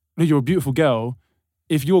like, look, you're a beautiful girl.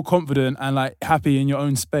 If you're confident and like happy in your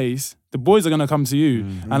own space, the boys are gonna come to you.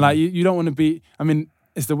 And like you don't want to be. I mean,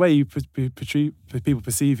 it's the way people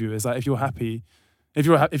perceive you. It's like if you're happy, if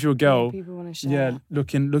you're a girl, people want to share.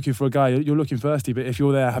 looking for a guy, you're looking thirsty. But if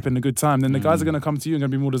you're there having a good time, then the guys are gonna come to you and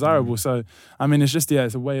gonna be more desirable. So I mean, it's just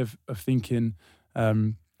it's a way of thinking.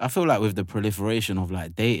 I feel like with the proliferation of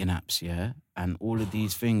like dating apps, and all of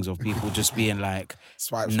these things of people just being like,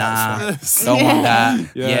 Swipe, nah, swipe. don't want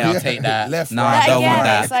that. Yeah, I'll take that. Left, nah, right. don't want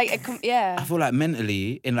that. It's like I feel like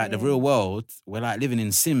mentally in like the real world, we're like living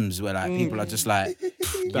in Sims where like people are just like,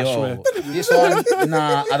 yo, this one,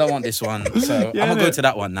 nah, I don't want this one. So I'm gonna go to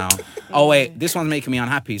that one now. Oh wait, this one's making me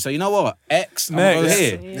unhappy. So you know what? X, I'm gonna go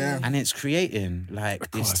here. Yeah. And it's creating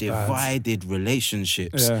like this divided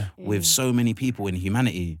relationships with so many people in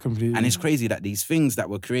humanity. Completely. And it's crazy that these things that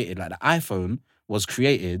were created, like the iPhone was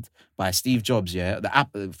created by Steve Jobs, the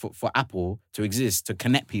app for Apple to exist, to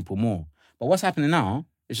connect people more. But what's happening now?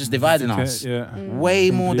 It's just dividing us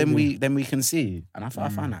way more than we can see. And I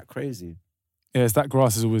find that crazy. Yeah, it's that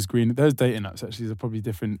grass is always green. Those dating apps actually is a probably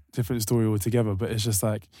different story altogether. But it's just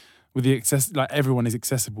like with the everyone is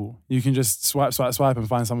accessible. You can just swipe and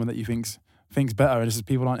find someone that you think's better. And it's just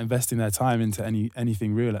people aren't investing their time into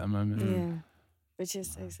anything real at the moment. Yeah, which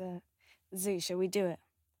is so sad. Zoo, shall we do it?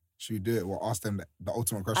 Should we do it? We'll ask them the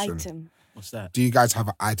ultimate question. Item. What's that? Do you guys have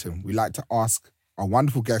an item? We like to ask our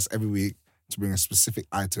wonderful guests every week to bring a specific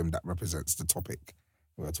item that represents the topic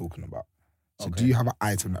we're talking about. So do you have an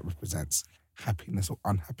item that represents happiness or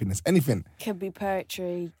unhappiness, anything. Could be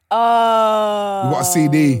poetry. Oh. We got a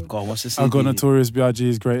CD. God, what's the CD? I got Notorious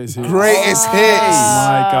B.I.G.'s Greatest Hits. Greatest hits.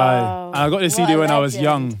 My guy. And I got this What CD a when I was legend.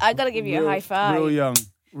 young. I gotta give you a high five. Real young.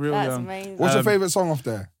 Real That's young. amazing. What's your favourite song off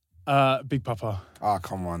there? Big Papa. Ah,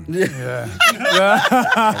 come on. Yeah. Can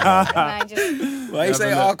I just... Why you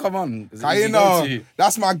say, oh, come on? Is it You easy know, go-to?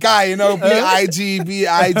 that's my guy, you know, B.I.G,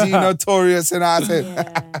 Notorious, and I said.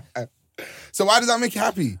 Yeah. So why does that make you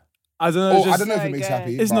happy? I don't know. I don't know if So it makes you good.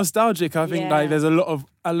 happy. It's but nostalgic. I think Yeah. like there's a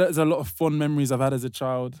lot of fond memories I've had as a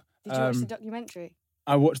child. Did you watch the documentary?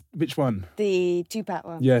 I watched which one? The Tupac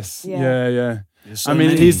one. Yes. Yeah. Yeah. There's so I mean,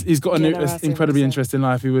 many. he's got an Generosity, incredibly so. interesting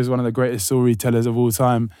life. He was one of the greatest storytellers of all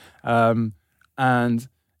time. And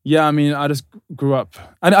yeah, I mean, I just grew up,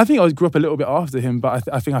 and I think I grew up a little bit after him, but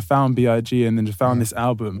I think I found B.I.G. and then just found this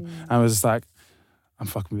album, and I was just like, I'm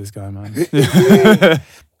fucking with this guy, man.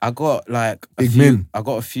 I got like Big Min. I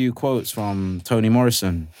got a few quotes from Toni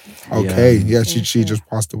Morrison. Okay, yeah, she just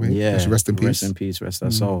passed away. Yeah, She rest in peace. Rest in peace, rest her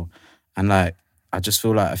soul. And like, I just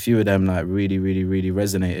feel like a few of them like really, really, really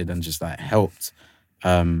resonated and just like helped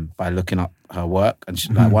by looking up her work. And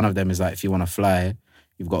she, like one of them is like, if you want to fly,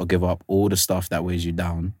 you've got to give up all the stuff that weighs you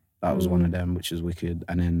down. That was one of them, which is wicked.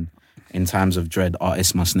 And then in times of dread,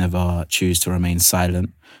 artists must never choose to remain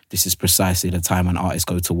silent. This is precisely the time when artists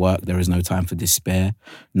go to work. There is no time for despair.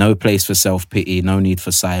 No place for self-pity. No need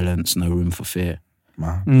for silence. No room for fear.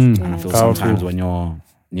 Man. And I feel Powerful. sometimes when you're,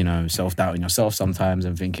 you know, self-doubting yourself sometimes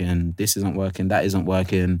and thinking, this isn't working, that isn't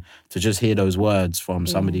working, to just hear those words from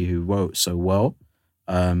somebody who wrote so well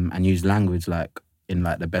and used language like in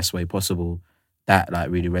like the best way possible, that like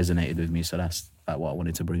really resonated with me. So that's like what I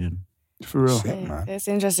wanted to bring in. For real. Shit, man. It's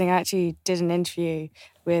interesting. I actually did an interview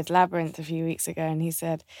with Labyrinth a few weeks ago, and he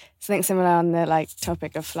said something similar on the like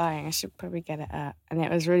topic of flying. I should probably get it up. And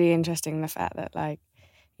it was really interesting the fact that like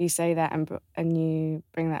you say that and you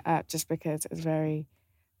bring that up just because it's very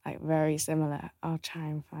similar. I'll try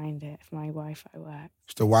and find it if my Wi-Fi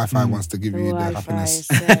works. The Wi-Fi wants to give The you the Wi-Fi happiness.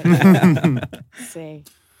 is See.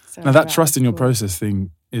 So Now that that's trust in your cool. process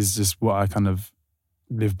thing is just what I kind of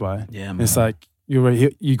live by. Yeah, man. It's like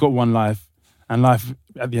you got one life, and life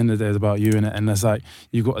at the end of the day is about you, and it's like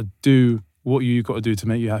you got to do what you got to do to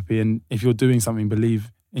make you happy. And if you're doing something,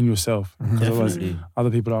 believe in yourself, because otherwise Definitely. other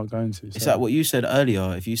people aren't going to. It's So. like what you said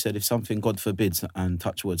earlier. If something, God forbids, and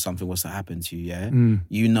touch wood, something was to happen to you, yeah?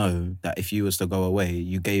 You know that if you was to go away,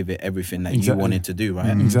 you gave it everything that you Exactly. wanted to do,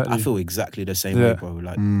 right? Exactly. I feel exactly the same Yeah. way, bro.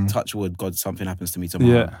 Like, touch wood, God, something happens to me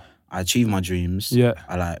tomorrow. Yeah. I achieved my dreams. Yeah.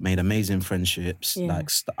 I like made amazing friendships. Yeah. Like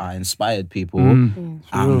I inspired people. real.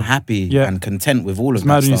 I'm happy Yeah. and content with all It's of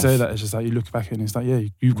mad that when you stuff. say that. It's just like you look back at it and it's like, yeah,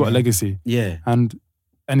 you've got a legacy, Yeah, and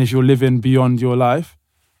if you're living beyond your life,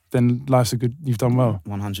 then life's you've done well.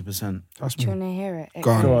 100%. That's Do you me. want to hear it?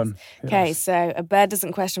 Go on. Go on. Okay, Yes. so a bird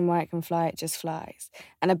doesn't question why it can fly, it just flies.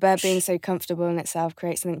 And a bird being so comfortable in itself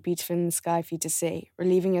creates something beautiful in the sky for you to see.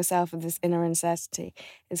 Relieving yourself of this inner uncertainty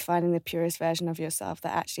is finding the purest version of yourself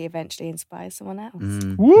that actually eventually inspires someone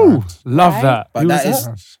else. Woo! Love Right? that. But Who that was is,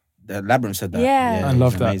 that? the Labyrinth said that. Yeah. I it's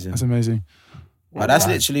love that. amazing. That's amazing. But that's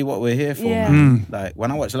literally what we're here for, Yeah. man. Like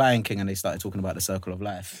when I watched Lion King and they started talking about the circle of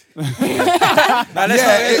life. Do you want to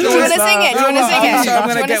sing it? Do you want to sing it? I'm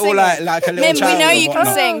Do gonna you get all wanna sing it? like a little Mim, we child know or you can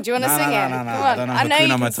whatnot. sing. Do you want to No, sing no, it? no, Come no. on. I don't have I know you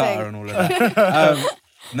Hakuna can Matata sing. and all of that.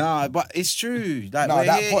 No, but it's true. Like No, we're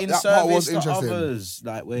that here part- in that part was service to interesting. others.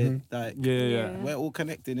 Like we're like Yeah. we're all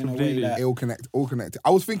connected in Completely. a way that It all connected. I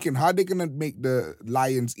was thinking, how are they gonna make the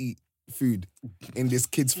lions eat food in this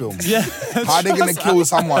kids film? Yeah. How are they gonna kill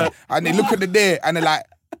someone? And they look at the deer and they're like,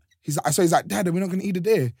 he's like, Dad, we're not gonna eat the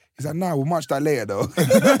deer. He's like, no, we'll watch that later though.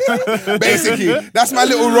 Basically, that's my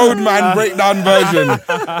little roadman breakdown version.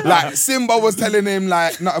 Like Simba was telling him,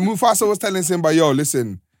 Mufasa was telling Simba, yo,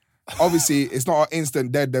 listen. Obviously, it's not an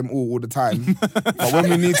instant dead them all the time. But when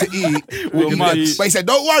we need to eat, we'll eat might them. eat. But he said,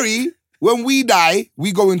 don't worry. When we die,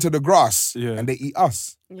 we go into the grass and they eat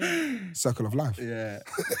us. Circle of life. yeah.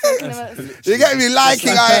 You get me?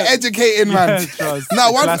 Liking, educating, man. Trust.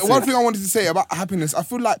 Now, Classic. one thing I wanted to say about happiness, I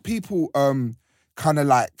feel like people kind of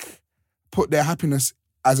like put their happiness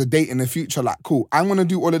as a date in the future. Like, cool, I'm going to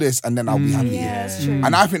do all of this and then I'll be happy. Yeah, that's true.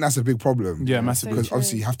 And I think that's a big problem. Yeah, massively. Because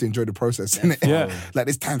obviously you have to enjoy the process, innit? Yeah. Like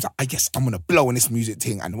there's times like, I guess I'm gonna blow in this music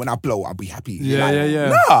thing, and when I blow, I'll be happy. Yeah, Like, yeah.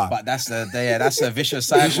 Nah. But that's a vicious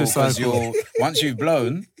cycle Vicious because cycle. once you've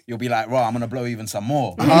blown, you'll be like, right, I'm gonna blow even some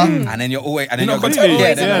more, Uh-huh. and then you're always You're not going completely-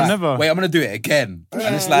 then yeah, you're like, never. wait, I'm gonna do it again,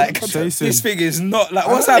 and it's like Chasing. this thing is not like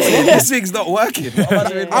what's happening. This thing's not working. What am I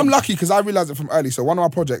doing I'm wrong? lucky because I realized it from early. So one of our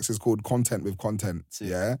projects is called Content with Content.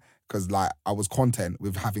 Yeah. because like I was content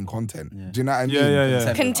with having content. Yeah. Do you know what I mean?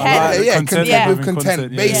 Yeah. Content. Content Yeah. with Having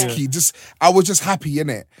content. yeah. Basically, I was just happy in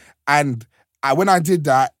it. And when I did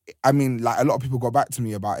that, I mean, like a lot of people got back to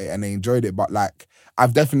me about it and they enjoyed it. But like,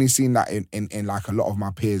 I've definitely seen that in like a lot of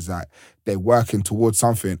my peers, that they're working towards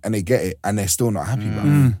something and they get it and they're still not happy,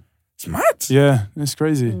 bro. It's mad. Yeah, it's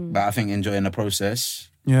crazy. But I think enjoying the process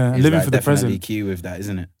Yeah, is living like for the definitely present. key with that,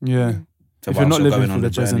 isn't it? Yeah. So If you're whilst not you're living going for on the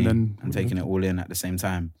the present, journey then and taking it all in at the same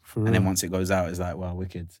time, For and real. then once it goes out, it's like, wow,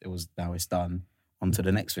 wicked. Now it's done. On to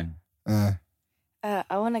the next thing.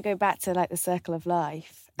 I want to go back to like the circle of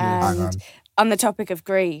life Hang and on. on the topic of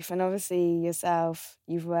grief. And obviously yourself,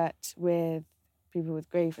 you've worked with people with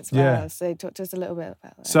grief as well. Yeah. So talk to us a little bit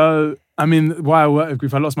about that. So, I mean, why I work with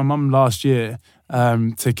grief, I lost my mum last year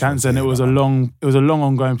to cancer, and it was a long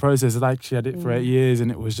ongoing process. Like she had it for 8 years, and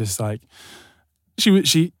it was just like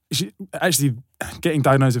she actually getting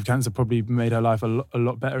diagnosed with cancer probably made her life a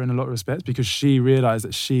lot better in a lot of respects, because she realised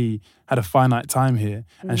that she had a finite time here,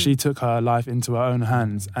 and she took her life into her own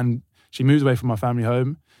hands, and she moved away from her family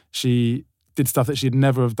home. She did stuff that she'd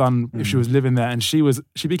never have done if she was living there, and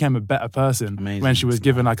she became a better person when she was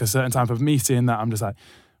given like a certain time. For me, seeing that, I'm just like,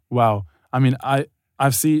 wow. I mean, I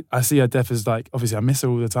see her death as like, obviously I miss her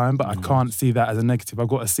all the time, but I can't see that as a negative. I've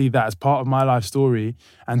got to see that as part of my life story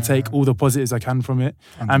and take all the positives I can from it.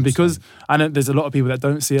 100%. And because I know there's a lot of people that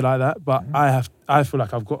don't see it like that, but I feel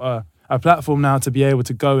like I've got a platform now to be able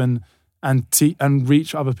to go and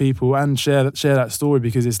reach other people and share that story,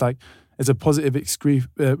 because it's like, it's a positive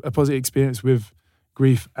experience with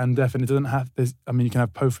grief and death, and it doesn't have this. I mean, you can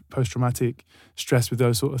have post-traumatic stress with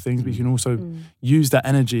those sort of things, but you can also use that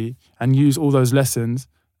energy and use all those lessons.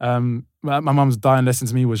 My mum's dying lesson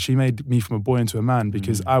to me was she made me from a boy into a man,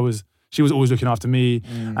 because she was always looking after me,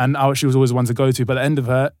 and she was always the one to go to. But at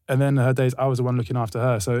the end of her days, I was the one looking after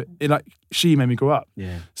her. So she made me grow up.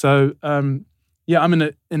 Yeah. So I'm in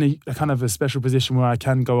a kind of a special position where I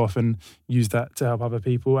can go off and use that to help other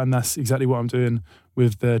people, and that's exactly what I'm doing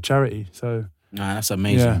with the charity. So. Nah, that's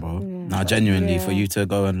amazing, bro. Nah, genuinely, for you to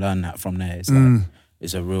go and learn that from there, it's like,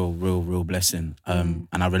 it's a real blessing. And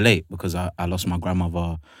I relate, because I lost my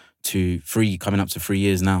grandmother coming up to 3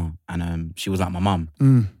 years now, and she was like my mum.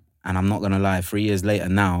 And I'm not gonna lie, 3 years later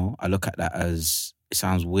now, I look at that as, it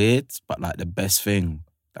sounds weird, but like the best thing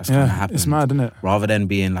that's gonna happen. It's mad, isn't it? Rather than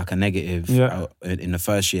being like a negative. In the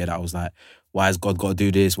first year, that I was like, why has God got to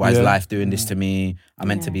do this? Why is life doing this to me? I'm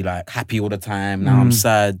meant to be like happy all the time. Now I'm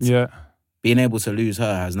sad. Yeah. Being able to lose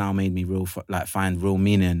her has now made me find real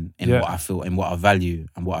meaning in what I feel and what I value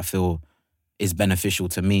and what I feel is beneficial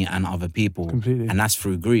to me and other people. Completely. And that's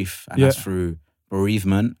through grief, and that's through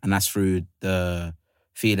bereavement, and that's through the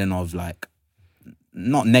feeling of like,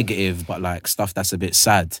 not negative, but like stuff that's a bit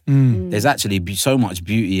sad. There's actually so much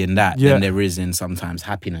beauty in that than there is in sometimes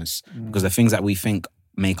happiness, because the things that we think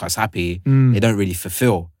make us happy, they don't really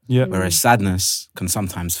fulfill. Whereas sadness can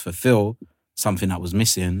sometimes fulfill something that was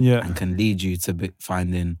missing and can lead you to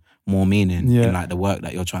finding more meaning in like the work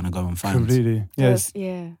that you're trying to go and find. Completely. Yes.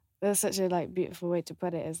 That's such a like beautiful way to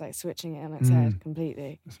put it. Is like switching it on its head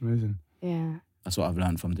completely. That's amazing. Yeah. That's what I've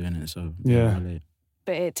learned from doing it. So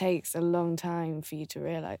But it takes a long time for you to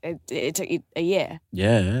realise. It took you a year.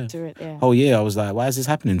 Yeah. Whole year I was like, why is this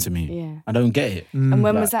happening to me? Yeah. I don't get it. And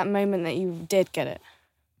when was that moment that you did get it?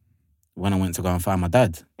 When I went to go and find my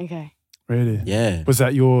dad. Okay. Really? Yeah. Was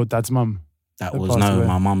that your dad's mum? That was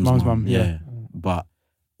my mum's mum. Yeah. But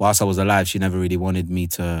whilst I was alive, she never really wanted me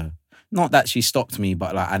to. Not that she stopped me,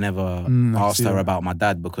 but like I never asked her about my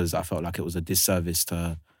dad, because I felt like it was a disservice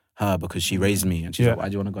to her, because she raised me, and she's like, why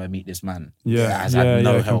do you want to go and meet this man? Yeah. Has had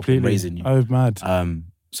no help in raising you. Oh, mad.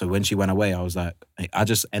 So when she went away, I was like, I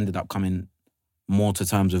just ended up coming more to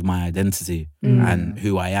terms with my identity and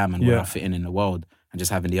who I am and where I fit in the world, and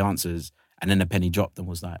just having the answers. And then the penny dropped and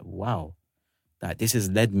was like, wow, like this has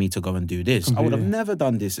led me to go and do this. I would have never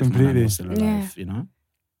done this if my man was still alive, you know?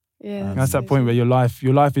 Yeah. That's that point where your life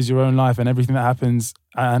is your own life, and everything that happens,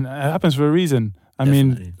 and it happens for a reason. I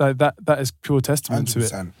mean, like that is pure testament 100%.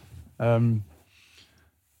 to it.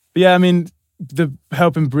 But yeah, I mean, the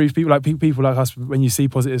helping bereaved people, like people like us, when you see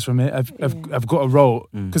positives from it, have got a role,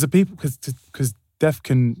 because because death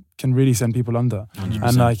can really send people under, 100%.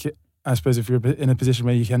 and like I suppose if you're in a position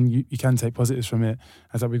where you can take positives from it,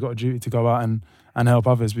 it's like we've got a duty to go out and help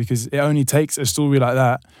others, because it only takes a story like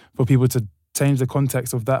that for people to change the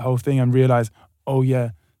context of that whole thing and realise, oh yeah,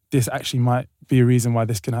 this actually might be a reason why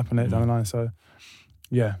this can happen later down the line. So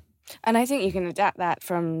yeah. And I think you can adapt that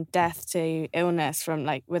from death to illness, from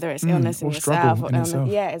like whether it's illness in or yourself struggle or in illness. itself.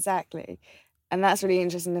 Yeah, exactly. And that's really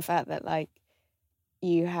interesting, the fact that like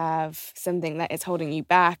you have something that is holding you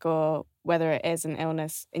back or whether it is an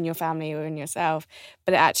illness in your family or in yourself,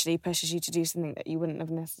 but it actually pushes you to do something that you wouldn't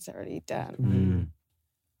have necessarily done.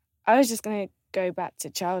 I was just going to go back to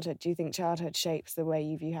childhood. Do you think childhood shapes the way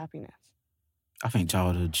you view happiness? I think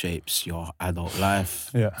childhood shapes your adult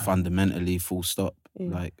life fundamentally, full stop.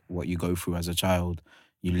 Like what you go through as a child,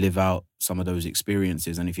 you live out some of those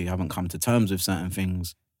experiences, and if you haven't come to terms with certain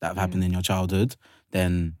things that have happened in your childhood,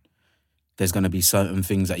 then there's going to be certain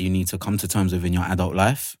things that you need to come to terms with in your adult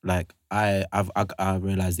life. Like I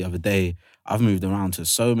realized the other day, I've moved around to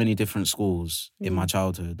so many different schools in my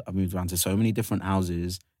childhood. I've moved around to so many different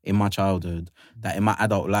houses in my childhood that in my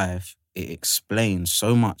adult life, it explains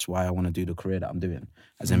so much why I want to do the career that I'm doing.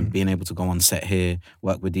 As in being able to go on set here,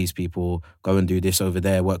 work with these people, go and do this over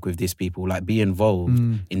there, work with these people, like be involved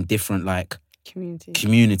in different like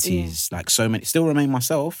communities, like so many, still remain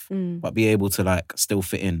myself, but be able to like still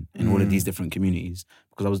fit in all of these different communities.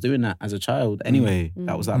 Because I was doing that as a child anyway.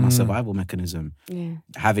 That was like my survival mechanism.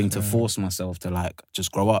 Having to force myself to like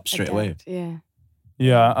just grow up straight away.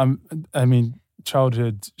 I mean,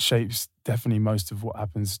 childhood shapes definitely most of what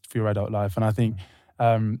happens for your adult life. And I think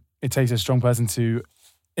it takes a strong person to,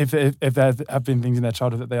 if there have been things in their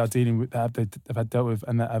childhood that they are dealing with, that they've had dealt with,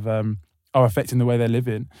 and that have are affecting the way they live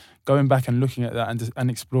in, going back and looking at that and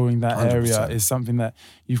exploring that 100%. Area is something that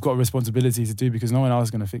you've got a responsibility to do, because no one else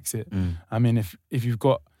is going to fix it. I mean, if you've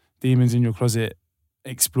got demons in your closet,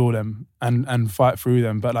 explore them and fight through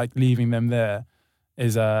them, but like leaving them there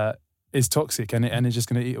is toxic, and it's just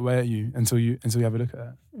going to eat away at you until you have a look at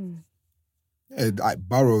that. It like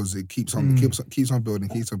burrows, it keeps on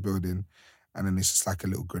building, and then it's just like a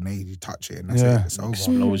little grenade. You touch it, and that's it. It's over.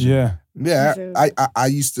 Explosion. I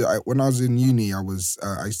used to when I was in uni, I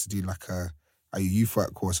used to do like a youth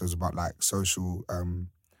work course. It was about like social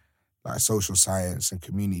science and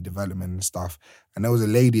community development and stuff. And there was a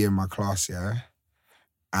lady in my class,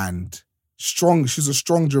 and she's a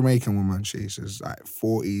strong Jamaican woman. She was like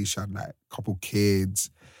 40. She had like a couple kids.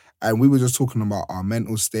 And we were just talking about our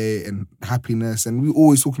mental state and happiness. And we were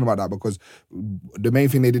always talking about that because the main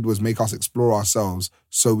thing they did was make us explore ourselves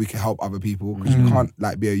so we can help other people. Because you can't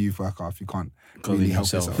like be a youth worker if you can't really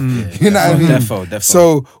help yourself. You know what I mean? Defo.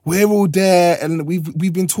 So we're all there, and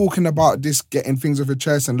we've been talking about this, getting things off your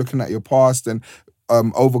chest and looking at your past and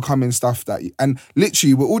overcoming stuff and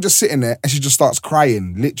literally we're all just sitting there, and she just starts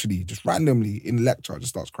crying, literally, just randomly in lecture,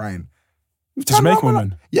 just starts crying. Jamaican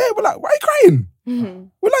woman. We're like, why are you crying?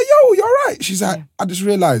 We're like, yo, you're right. She's like, I just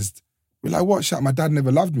realised. We're like, what? She's like, my dad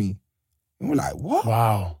never loved me. And we're like, what?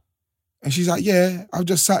 Wow. And she's like, yeah, I've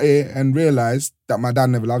just sat here and realised that my dad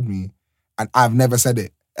never loved me, and I've never said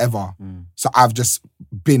it ever. So I've just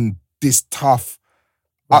been this tough,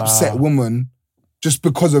 upset woman just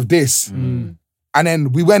because of this. And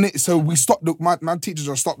then we went, so we stopped, my teacher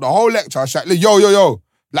just stopped the whole lecture. She's like, yo.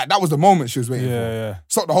 Like, that was the moment she was waiting for. Yeah.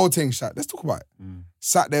 Stopped the whole thing. She's like, let's talk about it.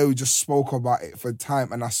 Sat there, we just spoke about it for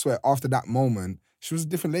time. And I swear, after that moment, she was a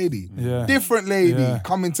different lady. Different lady.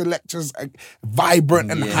 Coming to lectures,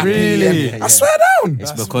 vibrant and happy. Really? I swear down.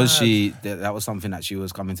 It's because that was something that she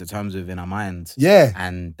was coming to terms with in her mind. Yeah.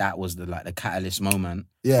 And that was the catalyst moment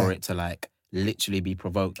for it to like literally be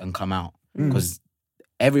provoked and come out. Because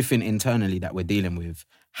everything internally that we're dealing with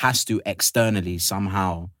has to externally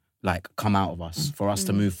somehow like come out of us for us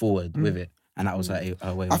to move forward with it. And that was like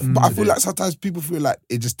a way. But I feel like sometimes people feel like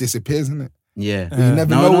it just disappears, isn't it? Yeah. But you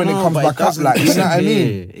never know when it comes back up. Like, you know what I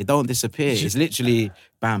mean? It don't disappear. It's literally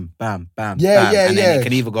bam, bam, bam, Yeah, bam. yeah, and yeah. then it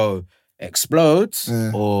can either go explode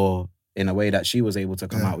or in a way that she was able to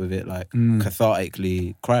come out with it, like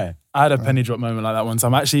cathartically cry. I had a penny drop moment like that one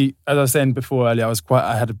time. Actually, as I was saying before earlier,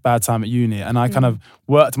 I had a bad time at uni, and I kind of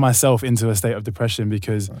worked myself into a state of depression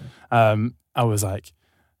because I was like,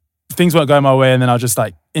 things weren't going my way, and then I'll just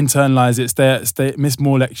like internalize it, miss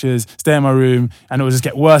more lectures, stay in my room, and it would just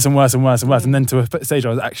get worse and worse and worse and worse. And then to a stage, I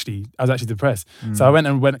was actually depressed. So I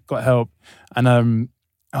went got help, and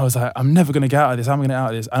I was like, I'm never gonna get out of this. I'm gonna get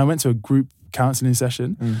out of this. And I went to a group counselling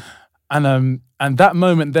session, and that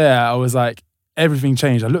moment there, I was like, everything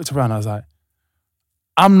changed. I looked around, I was like,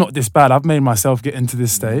 I'm not this bad. I've made myself get into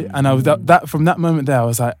this state, and I was that from that moment there, I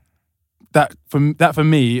was like, that for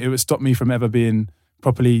me, it would stop me from ever being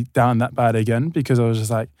properly down that bad again, because I was just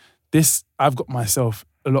like, this, I've got myself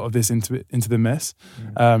a lot of this into the mess.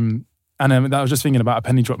 And then I was just thinking about a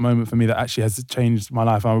penny drop moment for me that actually has changed my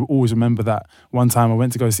life. I will always remember that one time I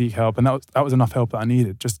went to go seek help, and that was enough help that I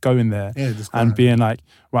needed. Just going there and being like,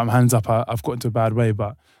 right, my hands up, I've got into a bad way,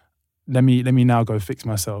 but let me now go fix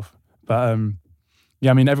myself. But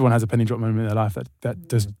I mean, everyone has a penny drop moment in their life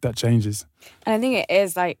that changes. And I think it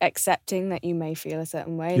is like accepting that you may feel a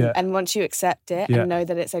certain way. And once you accept it and know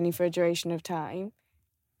that it's only for a duration of time,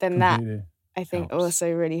 then that, Completely. I think, Helps.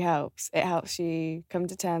 also really helps. It helps you come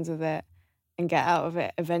to terms with it and get out of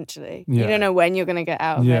it eventually. Yeah. You don't know when you're going to get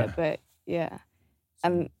out of Yeah. it, but yeah.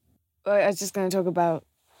 And I was just going to talk about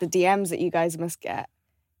the DMs that you guys must get.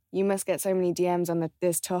 You must get so many DMs on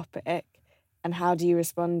this topic. And how do you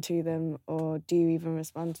respond to them, or do you even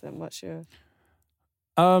respond to them? What's your...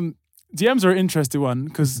 DMs are an interesting one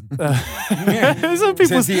because some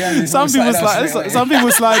people DM, some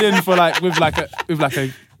people slide in for like with like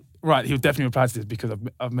a right. He'll definitely reply to this because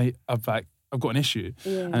I've got an issue,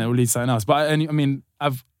 and it will lead to something else. But I mean,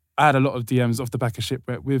 I had a lot of DMs off the back of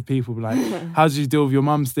Shipwreck with people like, how did you deal with your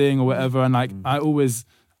mum's thing or whatever? And like, I always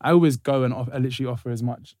go and I literally offer as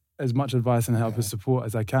much advice and help and support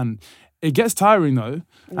as I can. It gets tiring though,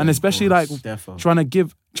 and especially like trying to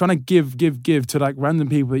give to like random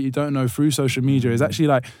people that you don't know through social media is actually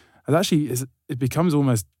it becomes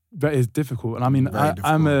almost very difficult. And I mean,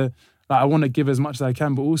 I want to give as much as I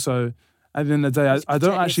can, but also at the end of the day, I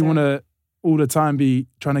don't actually want to all the time be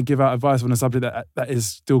trying to give out advice on a subject that is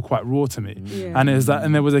still quite raw to me. Yeah. And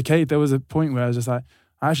there was a point where I was just like,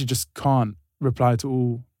 I actually just can't reply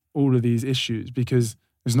to all of these issues because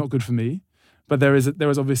it's not good for me. But there is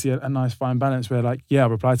obviously a nice fine balance where like, yeah, I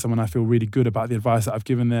reply to someone, I feel really good about the advice that I've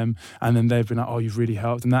given them, and then they've been like, oh, you've really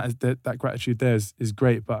helped, and that gratitude there is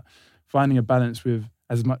great. But finding a balance with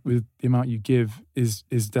the amount you give is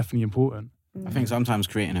definitely important. I think sometimes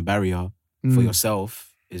creating a barrier for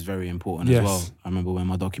yourself is very important as well. I remember when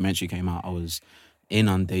my documentary came out, I was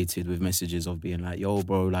inundated with messages of being like, yo,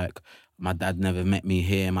 bro, like my dad never met me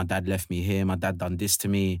here, my dad left me here, my dad done this to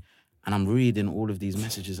me. And I'm reading all of these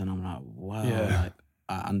messages and I'm like, wow, like,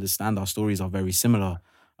 I understand our stories are very similar.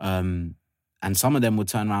 And some of them would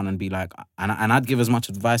turn around and be like, and I'd give as much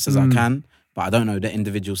advice as I can, but I don't know the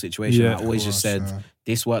individual situation. I always just said,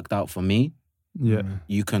 this worked out for me. Yeah.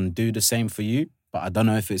 You can do the same for you, but I don't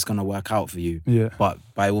know if it's going to work out for you. Yeah. But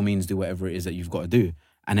by all means, do whatever it is that you've got to do.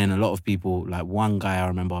 And then a lot of people, like one guy I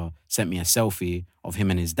remember sent me a selfie of him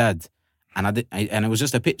and his dad. And and it was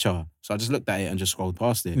just a picture. So I just looked at it and just scrolled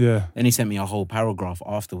past it. Yeah. Then he sent me a whole paragraph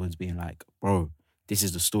afterwards being like, bro, this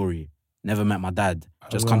is the story. Never met my dad.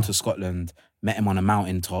 Just come to Scotland, met him on a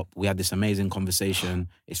mountaintop. We had this amazing conversation.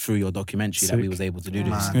 It's through your documentary that we was able to do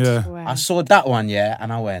this. Yeah. Wow. I saw that one,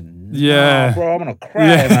 and I went, nah, yeah, bro, I'm going to cry,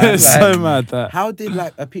 man. It's so mad that. How did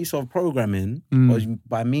like a piece of programming, or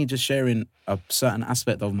by me just sharing a certain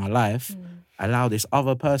aspect of my life, allow this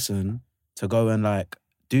other person to go and like,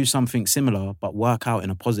 do something similar, but work out in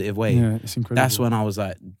a positive way. Yeah, it's incredible. That's when I was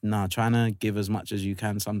like, nah, trying to give as much as you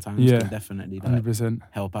can sometimes can definitely like 100%.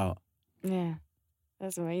 help out. Yeah,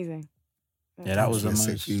 that's amazing. Yeah, that was the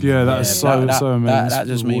most. Yeah, that was so amazing. That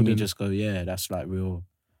just made me just go, yeah, that's like real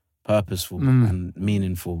purposeful and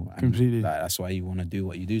meaningful. And completely. Like, that's why you want to do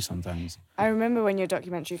what you do sometimes. I remember when your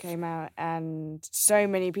documentary came out and so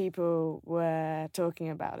many people were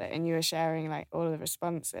talking about it and you were sharing like all of the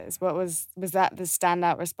responses. What was that the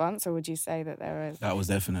standout response, or would you say that there was? That was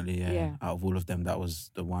definitely, out of all of them, that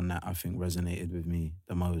was the one that I think resonated with me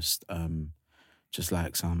the most. Just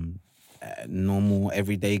like some normal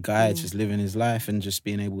everyday guy just living his life and just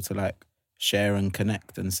being able to like share and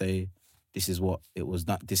connect and say, this is what it was,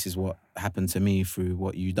 this is what happened to me through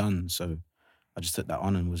what you done. So I just took that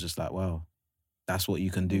on and was just like, wow, that's what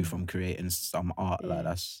you can do from creating some art. Like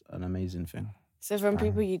that's an amazing thing. So from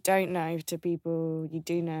people you don't know to people you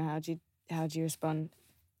do know, how do you respond?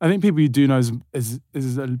 I think people you do know is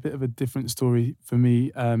a bit of a different story for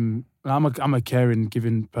me. I'm a caring,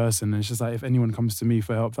 giving person, and it's just like if anyone comes to me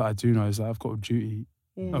for help that I do know, is like I've got a duty.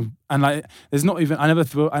 And like there's not even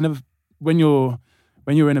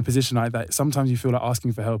when you're in a position like that, sometimes you feel like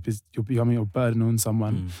asking for help is you're becoming a burden on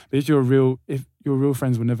someone. But if your real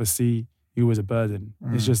friends will never see you as a burden.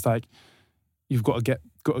 It's just like you've got to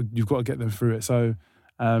get them through it. So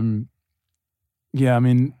I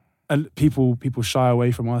mean, people shy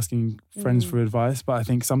away from asking friends for advice, but I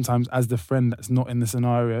think sometimes as the friend that's not in the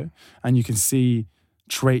scenario, and you can see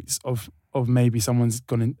traits of maybe someone's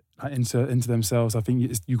gone into themselves, I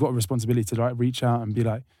think you've got a responsibility to like reach out and be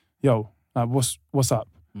like, yo, like, what's up?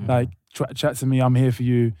 Like, chat to me. I'm here for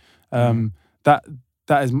you. That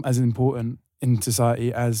is as important in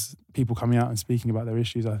society as people coming out and speaking about their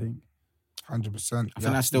issues, I think. 100%. I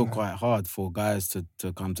think that's still quite hard for guys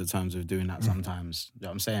to come to terms with doing that sometimes. You know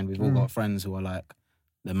what I'm saying? We've all got friends who are like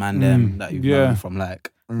the man them that you've known from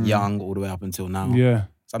like young all the way up until now. Yeah.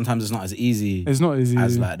 Sometimes it's not as easy. It's not as easy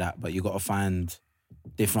as like that, but you got to find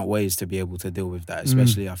different ways to be able to deal with that,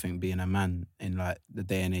 especially I think being a man in like the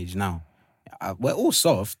day and age now. We're all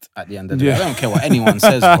soft at the end of the day. I don't care what anyone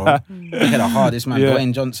says, bro. Look at the hardest man,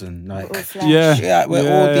 Dwayne Johnson. Like,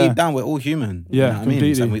 we're all deep down. We're all human. Yeah, you know what completely.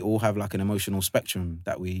 I mean? And we all have like an emotional spectrum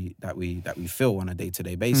that we feel on a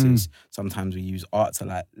day-to-day basis. Sometimes we use art to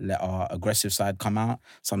like let our aggressive side come out.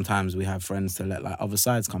 Sometimes we have friends to let like other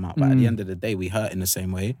sides come out. But at the end of the day, we hurt in the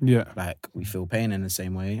same way. Yeah. Like we feel pain in the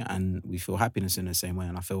same way, and we feel happiness in the same way.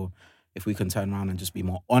 And I feel if we can turn around and just be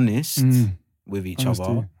more honest with each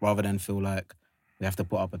other, rather than feel like we have to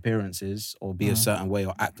put up appearances or be a certain way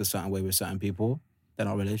or act a certain way with certain people, then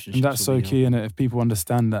our relationship. And that's so key, innit? If people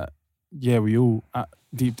understand that, we all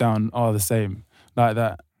deep down are the same, like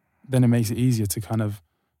that, then it makes it easier to kind of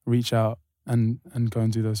reach out and go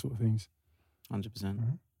and do those sort of things.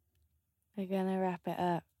 100%. We're gonna wrap it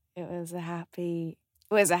up. It was a happy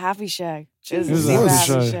show. It was a happy super show.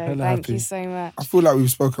 happy show. Hella Thank happy. you so much. I feel like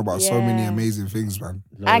we've spoken about so many Yeah. amazing things, man.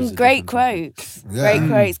 And great quotes. Yeah. Great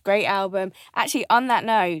quotes, great album. Actually, on that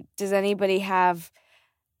note, does anybody have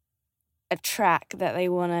a track that they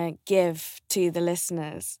want to give to the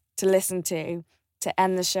listeners to listen to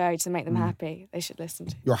end the show, to make them happy? They should listen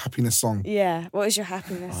to. Your happiness song. Yeah. What is your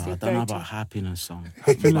happiness? I your don't know go-to? about happiness song.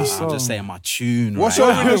 Happiness I'm song. just saying my tune. What's right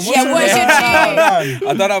your now. tune? what's your tune?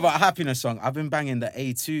 I don't know about happiness song. I've been banging the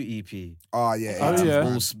A2 EP. Oh, yeah. Oh, yeah.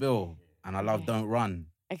 Full Spill. And I love Don't Run.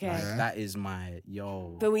 Okay. Yeah. That is my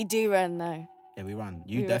But we do run though. Yeah, we run.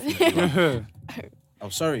 You We run. definitely run. Oh,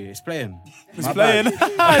 sorry, it's playing. It's My playing. bad.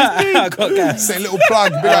 I got gas. Say little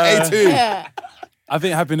plug, big like A2. Yeah. I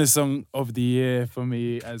think happiness song of the year for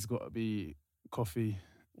me has got to be Coffee,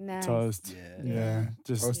 Nice. Toast. Yeah.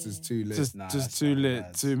 Just Toast is too lit. just Nah, just that's too not lit,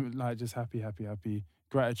 bad. too like just happy.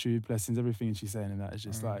 Gratitude, blessings, everything she's saying in that is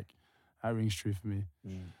just like that rings true for me.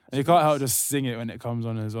 And you can't help just sing it when it comes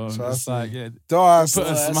on as well. And Trust just like me. put Toast.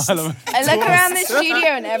 a smile on. I look around the studio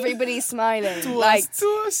and everybody's smiling. Like,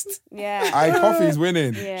 yeah. Aye, Coffee's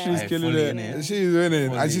winning. Yeah. She's Aye, killing fully it. in it. She's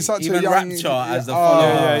winning. And she's such Even a young... Rapture as the Oh, follower.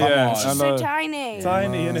 Yeah, Come yeah. on. I She's so know. tiny.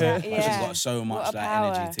 Tiny, innit? Yeah. She's got so What much a like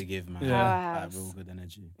power. energy to give, man. Yeah. Powerhouse. Like, real good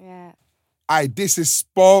energy. Yeah. Aye, this is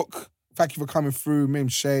Spoke. Thank you for coming through. Mim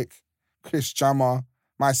Shake, Chris Jammer,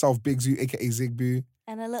 myself, Big Zoo, aka Zigbu.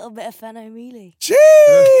 And a little bit of Fenno Mealy.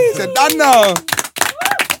 Jeez, they're done now.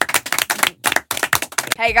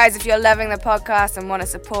 Hey guys, if you're loving the podcast and want to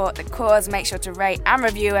support the cause, make sure to rate and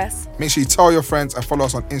review us. Make sure you tell your friends and follow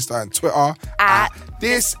us on Insta and Twitter At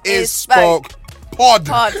This is Spoke Pod.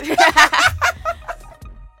 Pod.